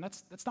Samaritan. And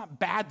that's not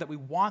bad that we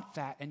want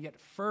that. And yet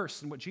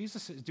first, and what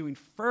Jesus is doing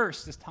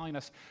first is telling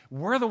us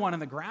we're the one in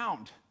the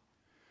ground.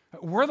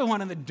 We're the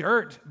one in the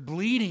dirt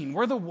bleeding.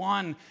 We're the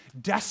one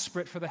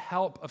desperate for the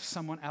help of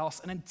someone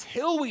else. And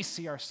until we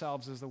see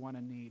ourselves as the one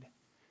in need,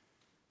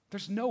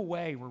 there's no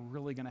way we're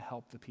really going to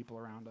help the people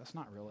around us.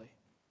 Not really.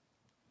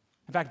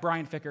 In fact,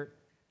 Brian Fikkert,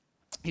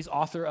 he's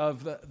author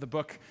of the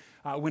book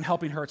When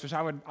Helping Hurts, which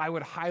I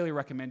would highly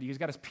recommend to you. He's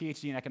got his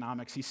PhD in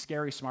economics. He's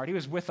scary smart. He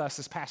was with us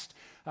this past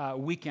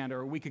weekend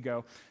or a week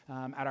ago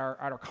at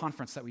our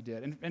conference that we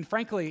did. And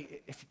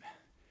frankly,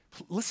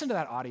 listen to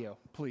that audio,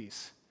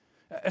 please.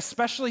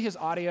 Especially his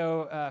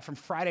audio from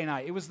Friday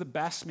night. It was the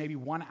best maybe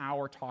 1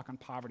 hour talk on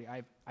poverty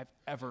I've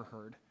ever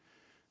heard.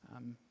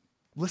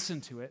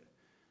 Listen to it.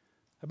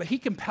 But he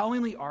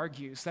compellingly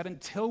argues that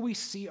until we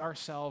see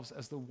ourselves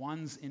as the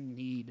ones in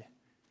need,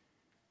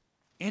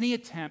 any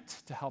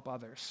attempt to help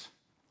others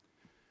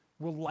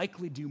will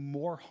likely do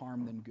more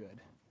harm than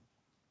good.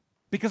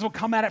 Because we'll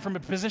come at it from a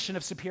position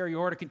of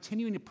superiority,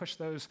 continuing to push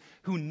those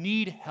who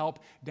need help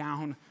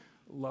down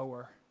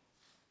lower.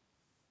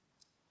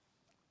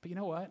 But you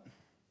know what?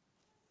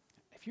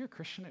 If you're a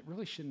Christian, it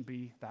really shouldn't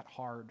be that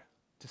hard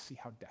to see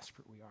how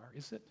desperate we are,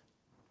 is it?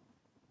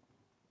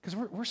 Because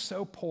we're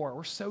so poor,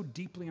 we're so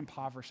deeply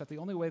impoverished that the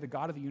only way the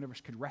God of the universe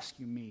could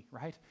rescue me,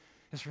 right,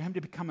 is for him to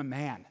become a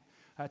man,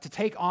 to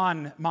take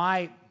on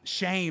my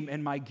shame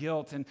and my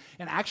guilt and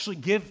actually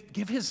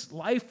give his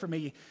life for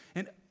me.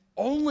 And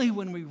only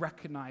when we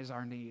recognize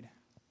our need,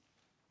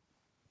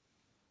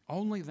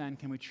 only then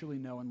can we truly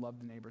know and love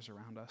the neighbors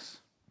around us.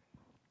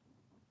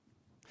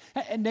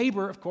 A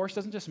neighbor, of course,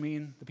 doesn't just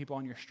mean the people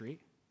on your street,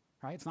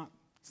 right? It's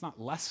not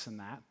less than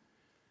that.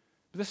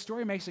 But this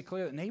story makes it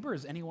clear that neighbor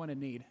is anyone in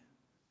need.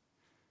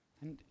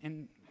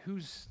 And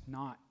who's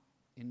not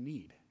in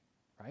need,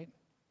 right?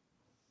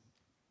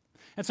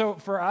 And so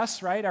for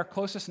us, right, our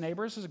closest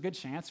neighbors, there's a good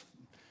chance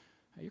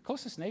your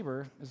closest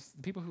neighbor is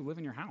the people who live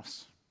in your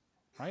house,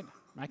 right?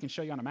 I can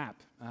show you on a map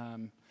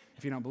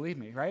if you don't believe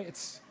me, right?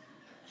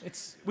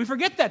 We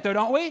forget that though,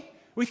 don't we?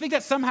 We think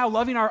that somehow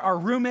loving our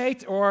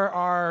roommate or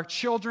our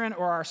children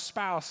or our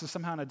spouse is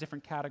somehow in a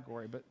different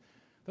category, but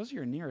those are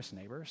your nearest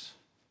neighbors.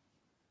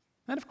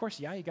 And of course,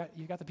 yeah, you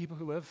got the people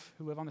who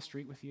live on the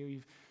street with you.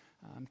 You've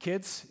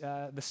kids,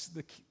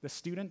 the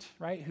student,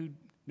 right, who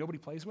nobody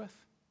plays with,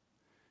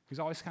 who's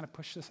always kind of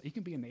pushed this. You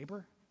can be a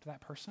neighbor to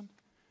that person.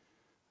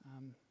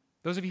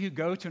 Those of you who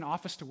go to an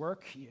office to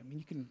work,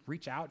 you can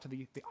reach out to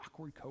the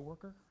awkward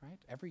coworker, right?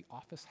 Every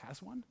office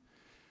has one.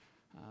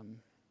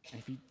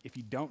 And if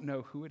you don't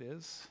know who it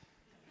is,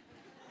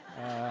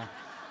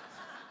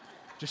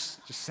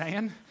 just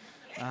saying,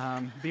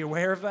 be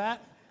aware of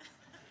that.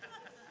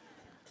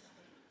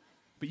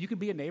 But you can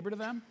be a neighbor to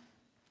them.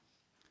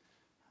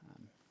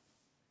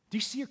 Do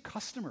you see your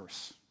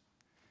customers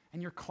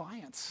and your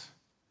clients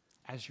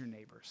as your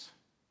neighbors?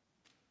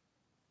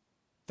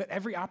 That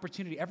every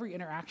opportunity, every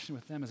interaction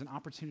with them is an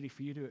opportunity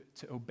for you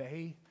to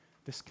obey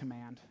this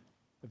command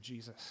of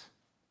Jesus.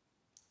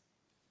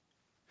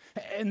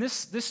 And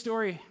this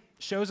story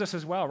shows us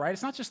as well, right?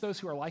 It's not just those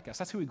who are like us.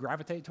 That's who we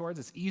gravitate towards.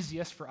 It's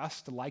easiest for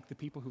us to like the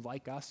people who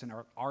like us and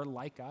are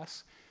like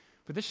us.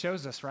 But this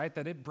shows us, right,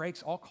 that it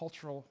breaks all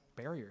cultural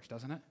barriers,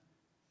 doesn't it?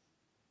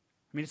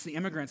 I mean, it's the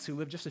immigrants who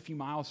live just a few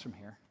miles from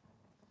here.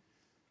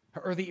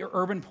 Or the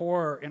urban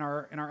poor in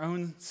our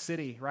own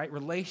city, right?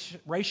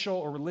 Racial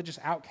or religious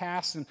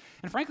outcasts. And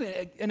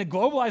frankly, in a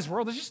globalized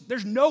world,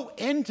 there's no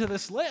end to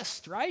this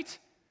list, right?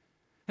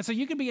 And so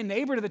you can be a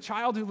neighbor to the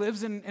child who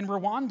lives in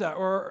Rwanda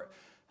or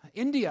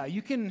India.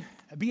 You can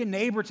be a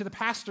neighbor to the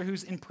pastor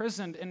who's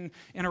imprisoned in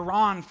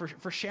Iran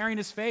for sharing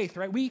his faith,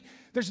 right?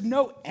 There's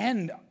no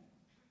end.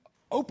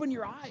 Open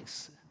your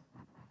eyes,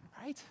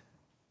 right?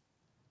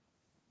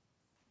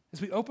 As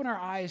we open our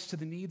eyes to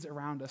the needs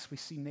around us, we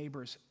see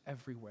neighbors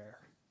everywhere.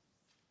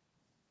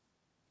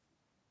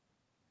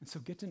 And so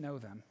get to know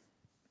them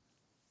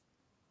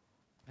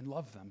and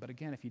love them. But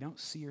again, if you don't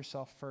see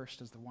yourself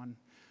first as the one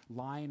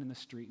lying in the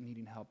street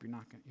needing help, you're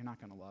not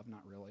going to love,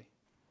 not really.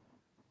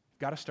 You've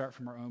got to start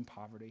from our own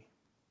poverty.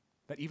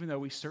 That even though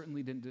we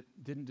certainly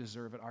didn't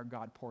deserve it, our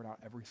God poured out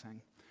everything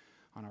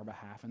on our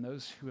behalf. And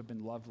those who have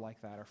been loved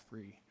like that are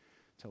free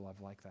to love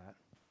like that.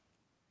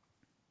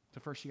 So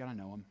first, you got to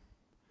know them.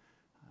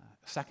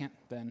 Second,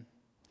 then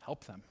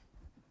help them.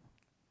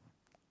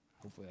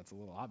 Hopefully that's a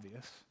little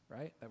obvious,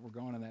 right? That we're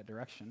going in that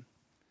direction.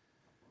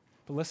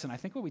 But listen, I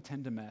think what we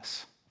tend to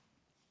miss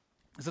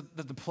is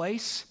that the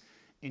place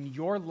in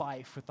your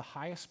life with the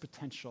highest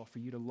potential for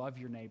you to love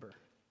your neighbor,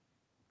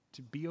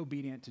 to be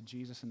obedient to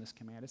Jesus in this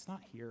command, it's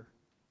not here.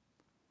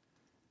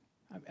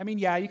 I mean,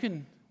 yeah, you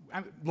can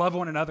love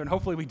one another, and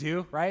hopefully we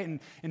do, right?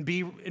 And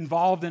be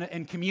involved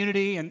in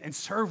community and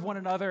serve one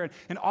another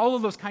and all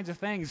of those kinds of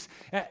things.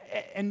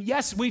 And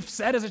yes, we've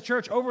said as a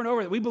church over and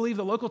over that we believe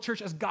the local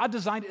church as God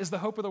designed it is the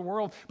hope of the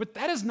world, but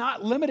that is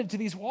not limited to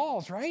these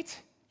walls, right?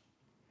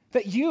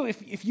 That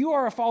if you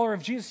are a follower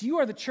of Jesus, you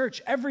are the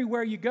church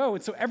everywhere you go.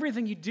 And so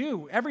everything you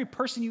do, every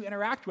person you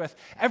interact with,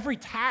 every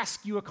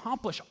task you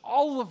accomplish,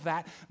 all of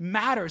that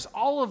matters.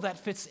 All of that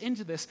fits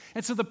into this.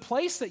 And so the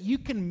place that you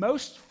can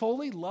most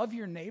fully love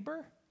your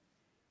neighbor,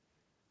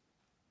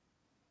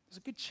 there's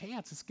a good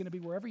chance it's going to be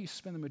wherever you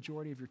spend the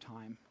majority of your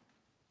time,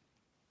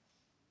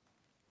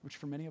 which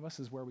for many of us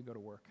is where we go to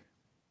work.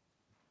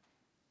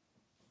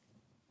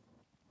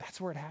 That's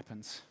where it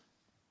happens.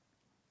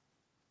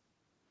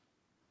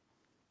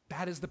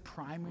 That is the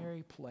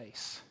primary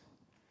place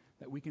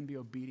that we can be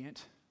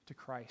obedient to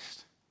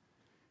Christ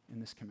in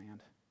this command.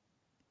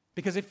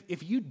 Because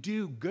if you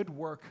do good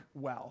work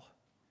well,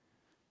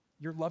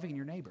 you're loving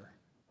your neighbor.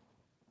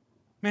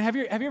 Man, have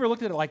you ever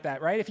looked at it like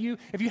that, right? If you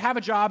have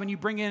a job and you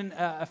bring in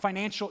a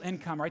financial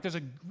income, right, there's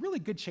a really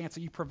good chance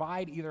that you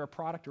provide either a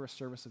product or a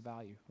service of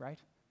value, right?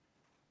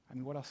 I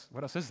mean, what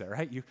else is there,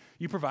 right?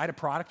 You provide a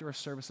product or a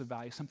service of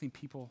value, something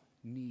people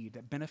need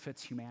that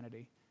benefits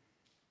humanity.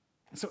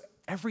 And so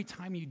every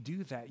time you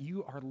do that,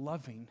 you are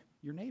loving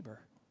your neighbor.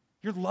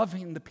 You're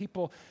loving the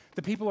people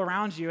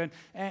around you.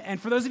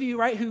 And for those of you,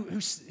 right,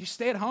 who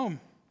stay at home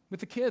with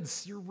the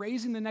kids, you're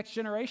raising the next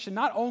generation.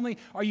 Not only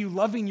are you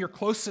loving your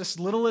closest,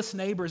 littlest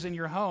neighbors in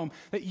your home,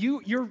 that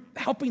you're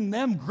helping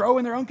them grow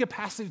in their own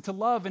capacity to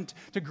love and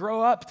to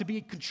grow up, to be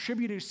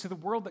contributors to the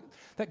world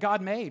that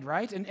God made,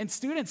 right? And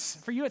students,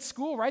 for you at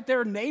school, right, there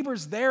are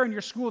neighbors there in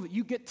your school that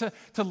you get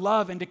to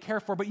love and to care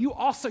for, but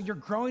you're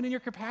growing in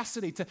your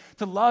capacity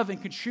to love and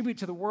contribute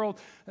to the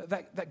world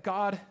that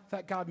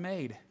God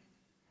made.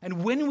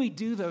 And when we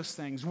do those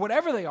things,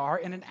 whatever they are,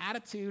 in an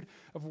attitude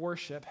of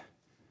worship,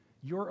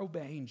 you're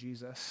obeying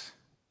Jesus.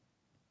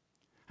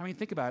 I mean,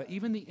 think about it.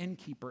 Even the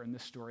innkeeper in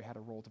this story had a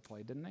role to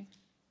play, didn't he?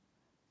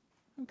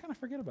 We kind of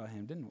forget about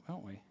him,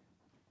 don't we?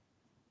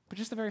 But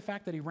just the very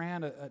fact that he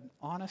ran an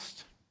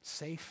honest,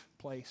 safe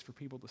place for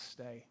people to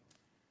stay,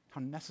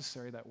 how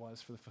necessary that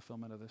was for the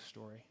fulfillment of this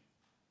story.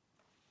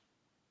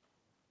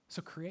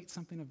 So create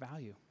something of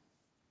value.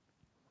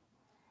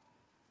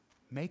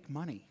 Make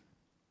money.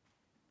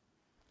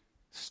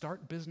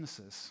 Start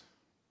businesses.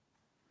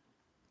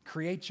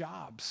 Create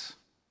jobs.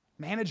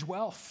 Manage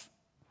wealth.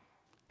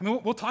 I mean,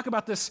 we'll talk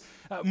about this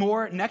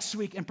more next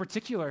week in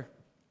particular.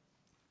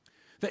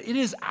 That it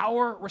is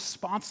our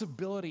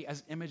responsibility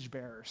as image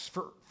bearers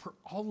for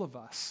all of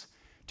us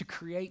to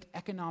create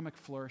economic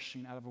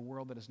flourishing out of a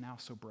world that is now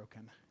so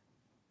broken.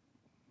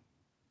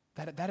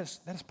 That is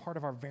part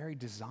of our very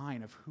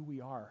design of who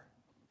we are.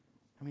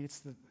 I mean, it's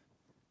the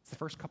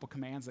first couple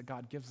commands that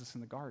God gives us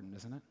in the garden,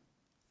 isn't it?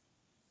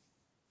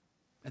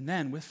 And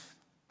then with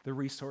the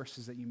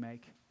resources that you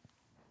make,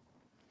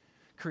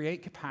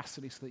 create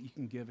capacity so that you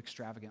can give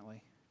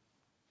extravagantly.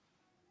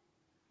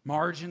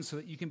 Margin so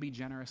that you can be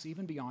generous,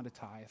 even beyond a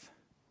tithe.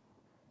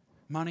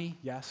 Money,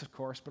 yes, of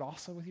course, but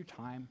also with your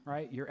time,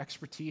 right? Your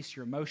expertise,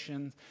 your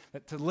emotions,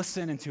 to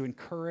listen and to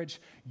encourage.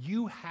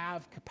 You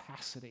have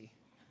capacity.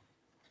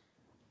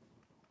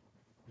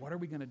 What are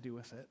we going to do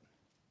with it?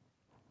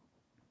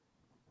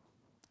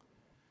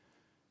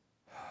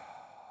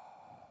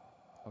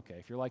 Okay,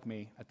 if you're like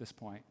me at this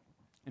point,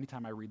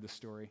 anytime I read this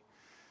story,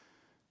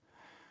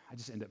 I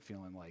just end up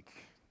feeling like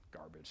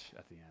garbage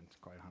at the end,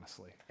 quite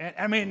honestly. And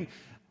I mean,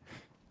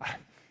 I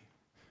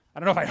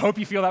don't know if I hope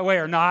you feel that way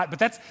or not, but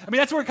that's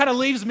where it kind of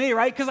leaves me,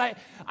 right? Because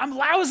I'm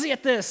lousy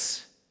at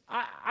this.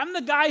 I'm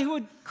the guy who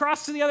would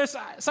cross to the other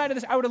side of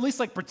this. I would at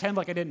least pretend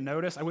like I didn't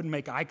notice. I wouldn't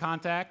make eye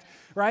contact,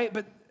 right?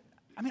 But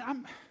I mean,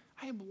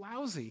 I am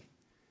lousy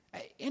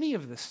at any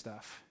of this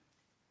stuff.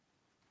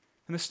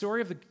 And the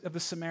story of the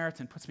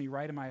Samaritan puts me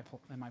right in my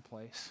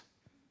place.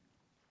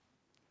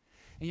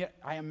 And yet,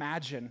 I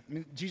imagine,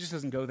 Jesus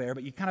doesn't go there,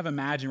 but you kind of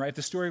imagine, right, if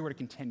the story were to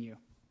continue,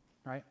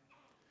 right?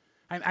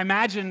 I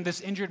imagine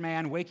this injured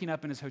man waking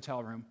up in his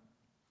hotel room,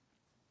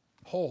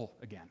 whole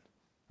again,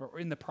 or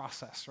in the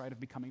process, right,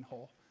 of becoming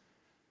whole.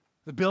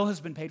 The bill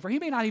has been paid for. He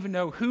may not even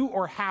know who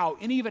or how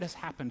any of it has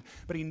happened,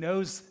 but he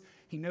knows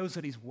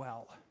that he's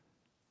well.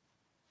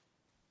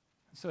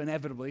 So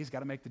inevitably, he's got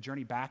to make the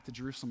journey back to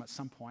Jerusalem at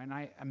some point. And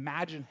I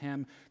imagine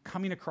him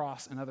coming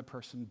across another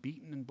person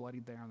beaten and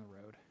bloodied there on the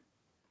road.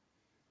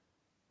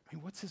 I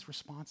mean, what's his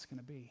response going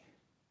to be?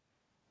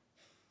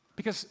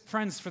 Because,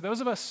 friends, for those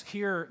of us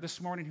here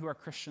this morning who are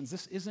Christians,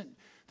 this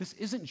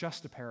isn't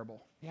just a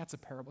parable. Yeah, it's a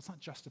parable. It's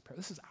not just a parable.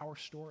 This is our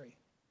story.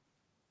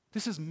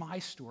 This is my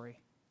story.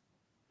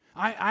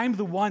 I'm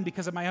the one,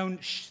 because of my own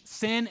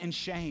sin and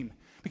shame,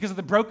 because of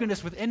the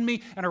brokenness within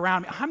me and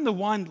around me, I'm the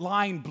one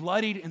lying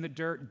bloodied in the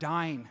dirt,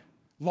 dying,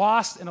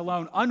 lost and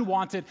alone,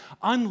 unwanted,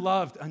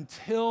 unloved,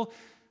 until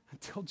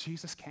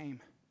Jesus came.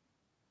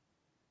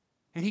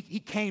 And he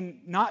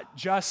came not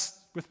just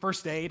with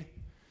first aid,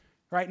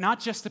 right? Not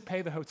just to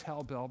pay the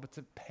hotel bill, but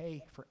to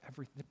pay for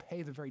everything, to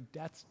pay the very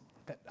debts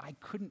that I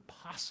couldn't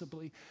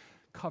possibly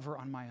cover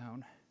on my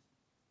own.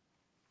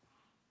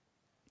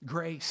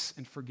 Grace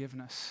and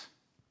forgiveness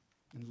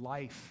and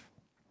life.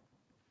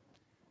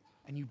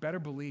 And you better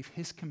believe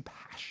his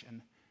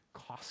compassion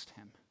cost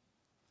him.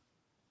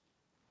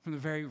 From the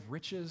very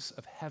riches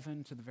of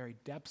heaven to the very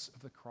depths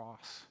of the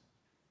cross,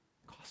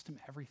 cost him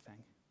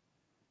everything.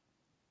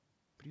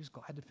 But he was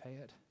glad to pay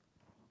it.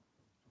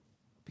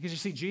 Because you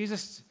see,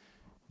 Jesus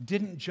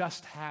didn't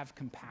just have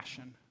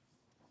compassion,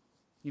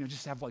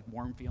 just have like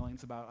warm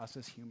feelings about us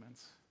as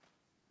humans.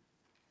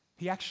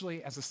 He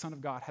actually, as the Son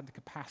of God, had the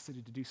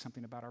capacity to do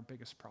something about our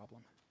biggest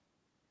problem.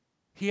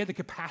 He had the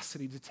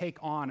capacity to take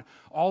on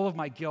all of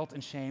my guilt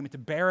and shame and to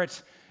bear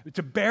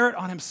it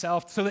on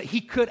himself so that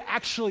he could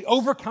actually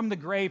overcome the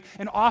grave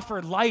and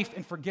offer life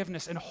and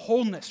forgiveness and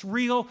wholeness,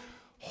 real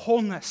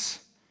wholeness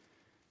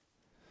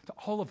to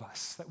all of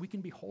us, that we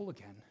can be whole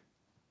again.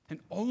 And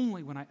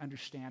only when I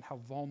understand how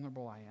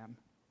vulnerable I am,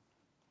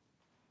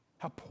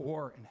 how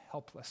poor and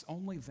helpless,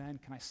 only then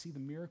can I see the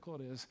miracle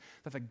it is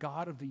that the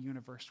God of the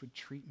universe would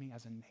treat me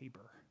as a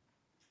neighbor.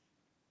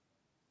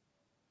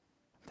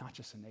 Not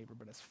just a neighbor,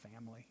 but as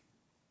family.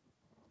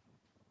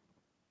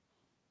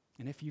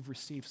 And if you've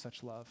received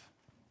such love,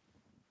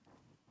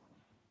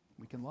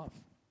 we can love.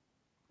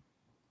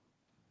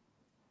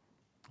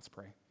 Let's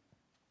pray.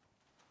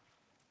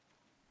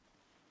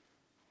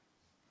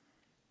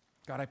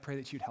 God, I pray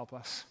that you'd help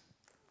us.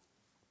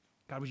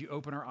 God, would you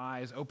open our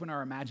eyes, open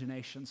our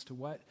imaginations to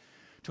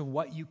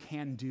what you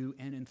can do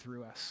in and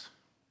through us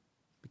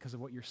because of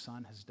what your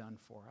Son has done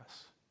for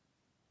us,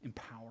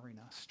 empowering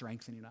us,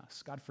 strengthening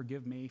us. God,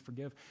 forgive me,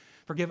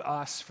 forgive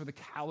us for the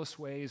callous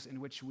ways in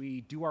which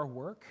we do our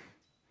work,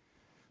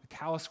 the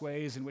callous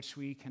ways in which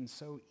we can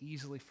so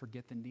easily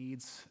forget the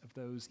needs of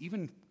those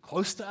even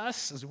close to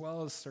us as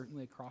well as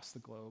certainly across the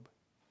globe.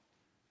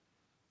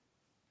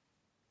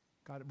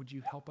 God, would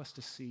you help us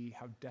to see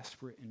how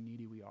desperate and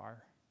needy we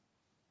are,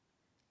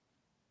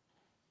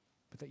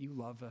 but that you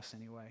love us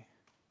anyway,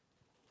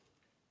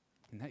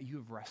 and that you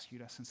have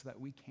rescued us, and so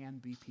that we can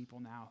be people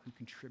now who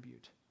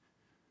contribute,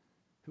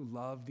 who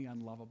love the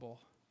unlovable,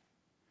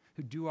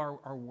 who do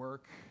our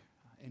work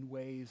in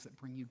ways that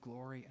bring you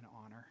glory and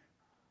honor,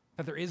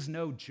 that there is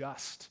no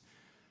just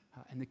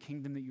in the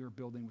kingdom that you are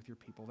building with your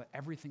people, that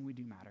everything we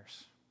do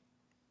matters.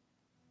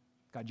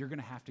 God, you're going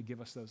to have to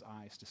give us those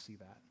eyes to see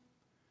that.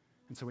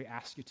 And so we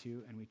ask you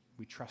to, and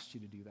we trust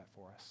you to do that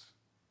for us.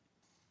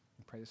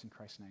 We pray this in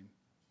Christ's name.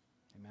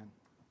 Amen.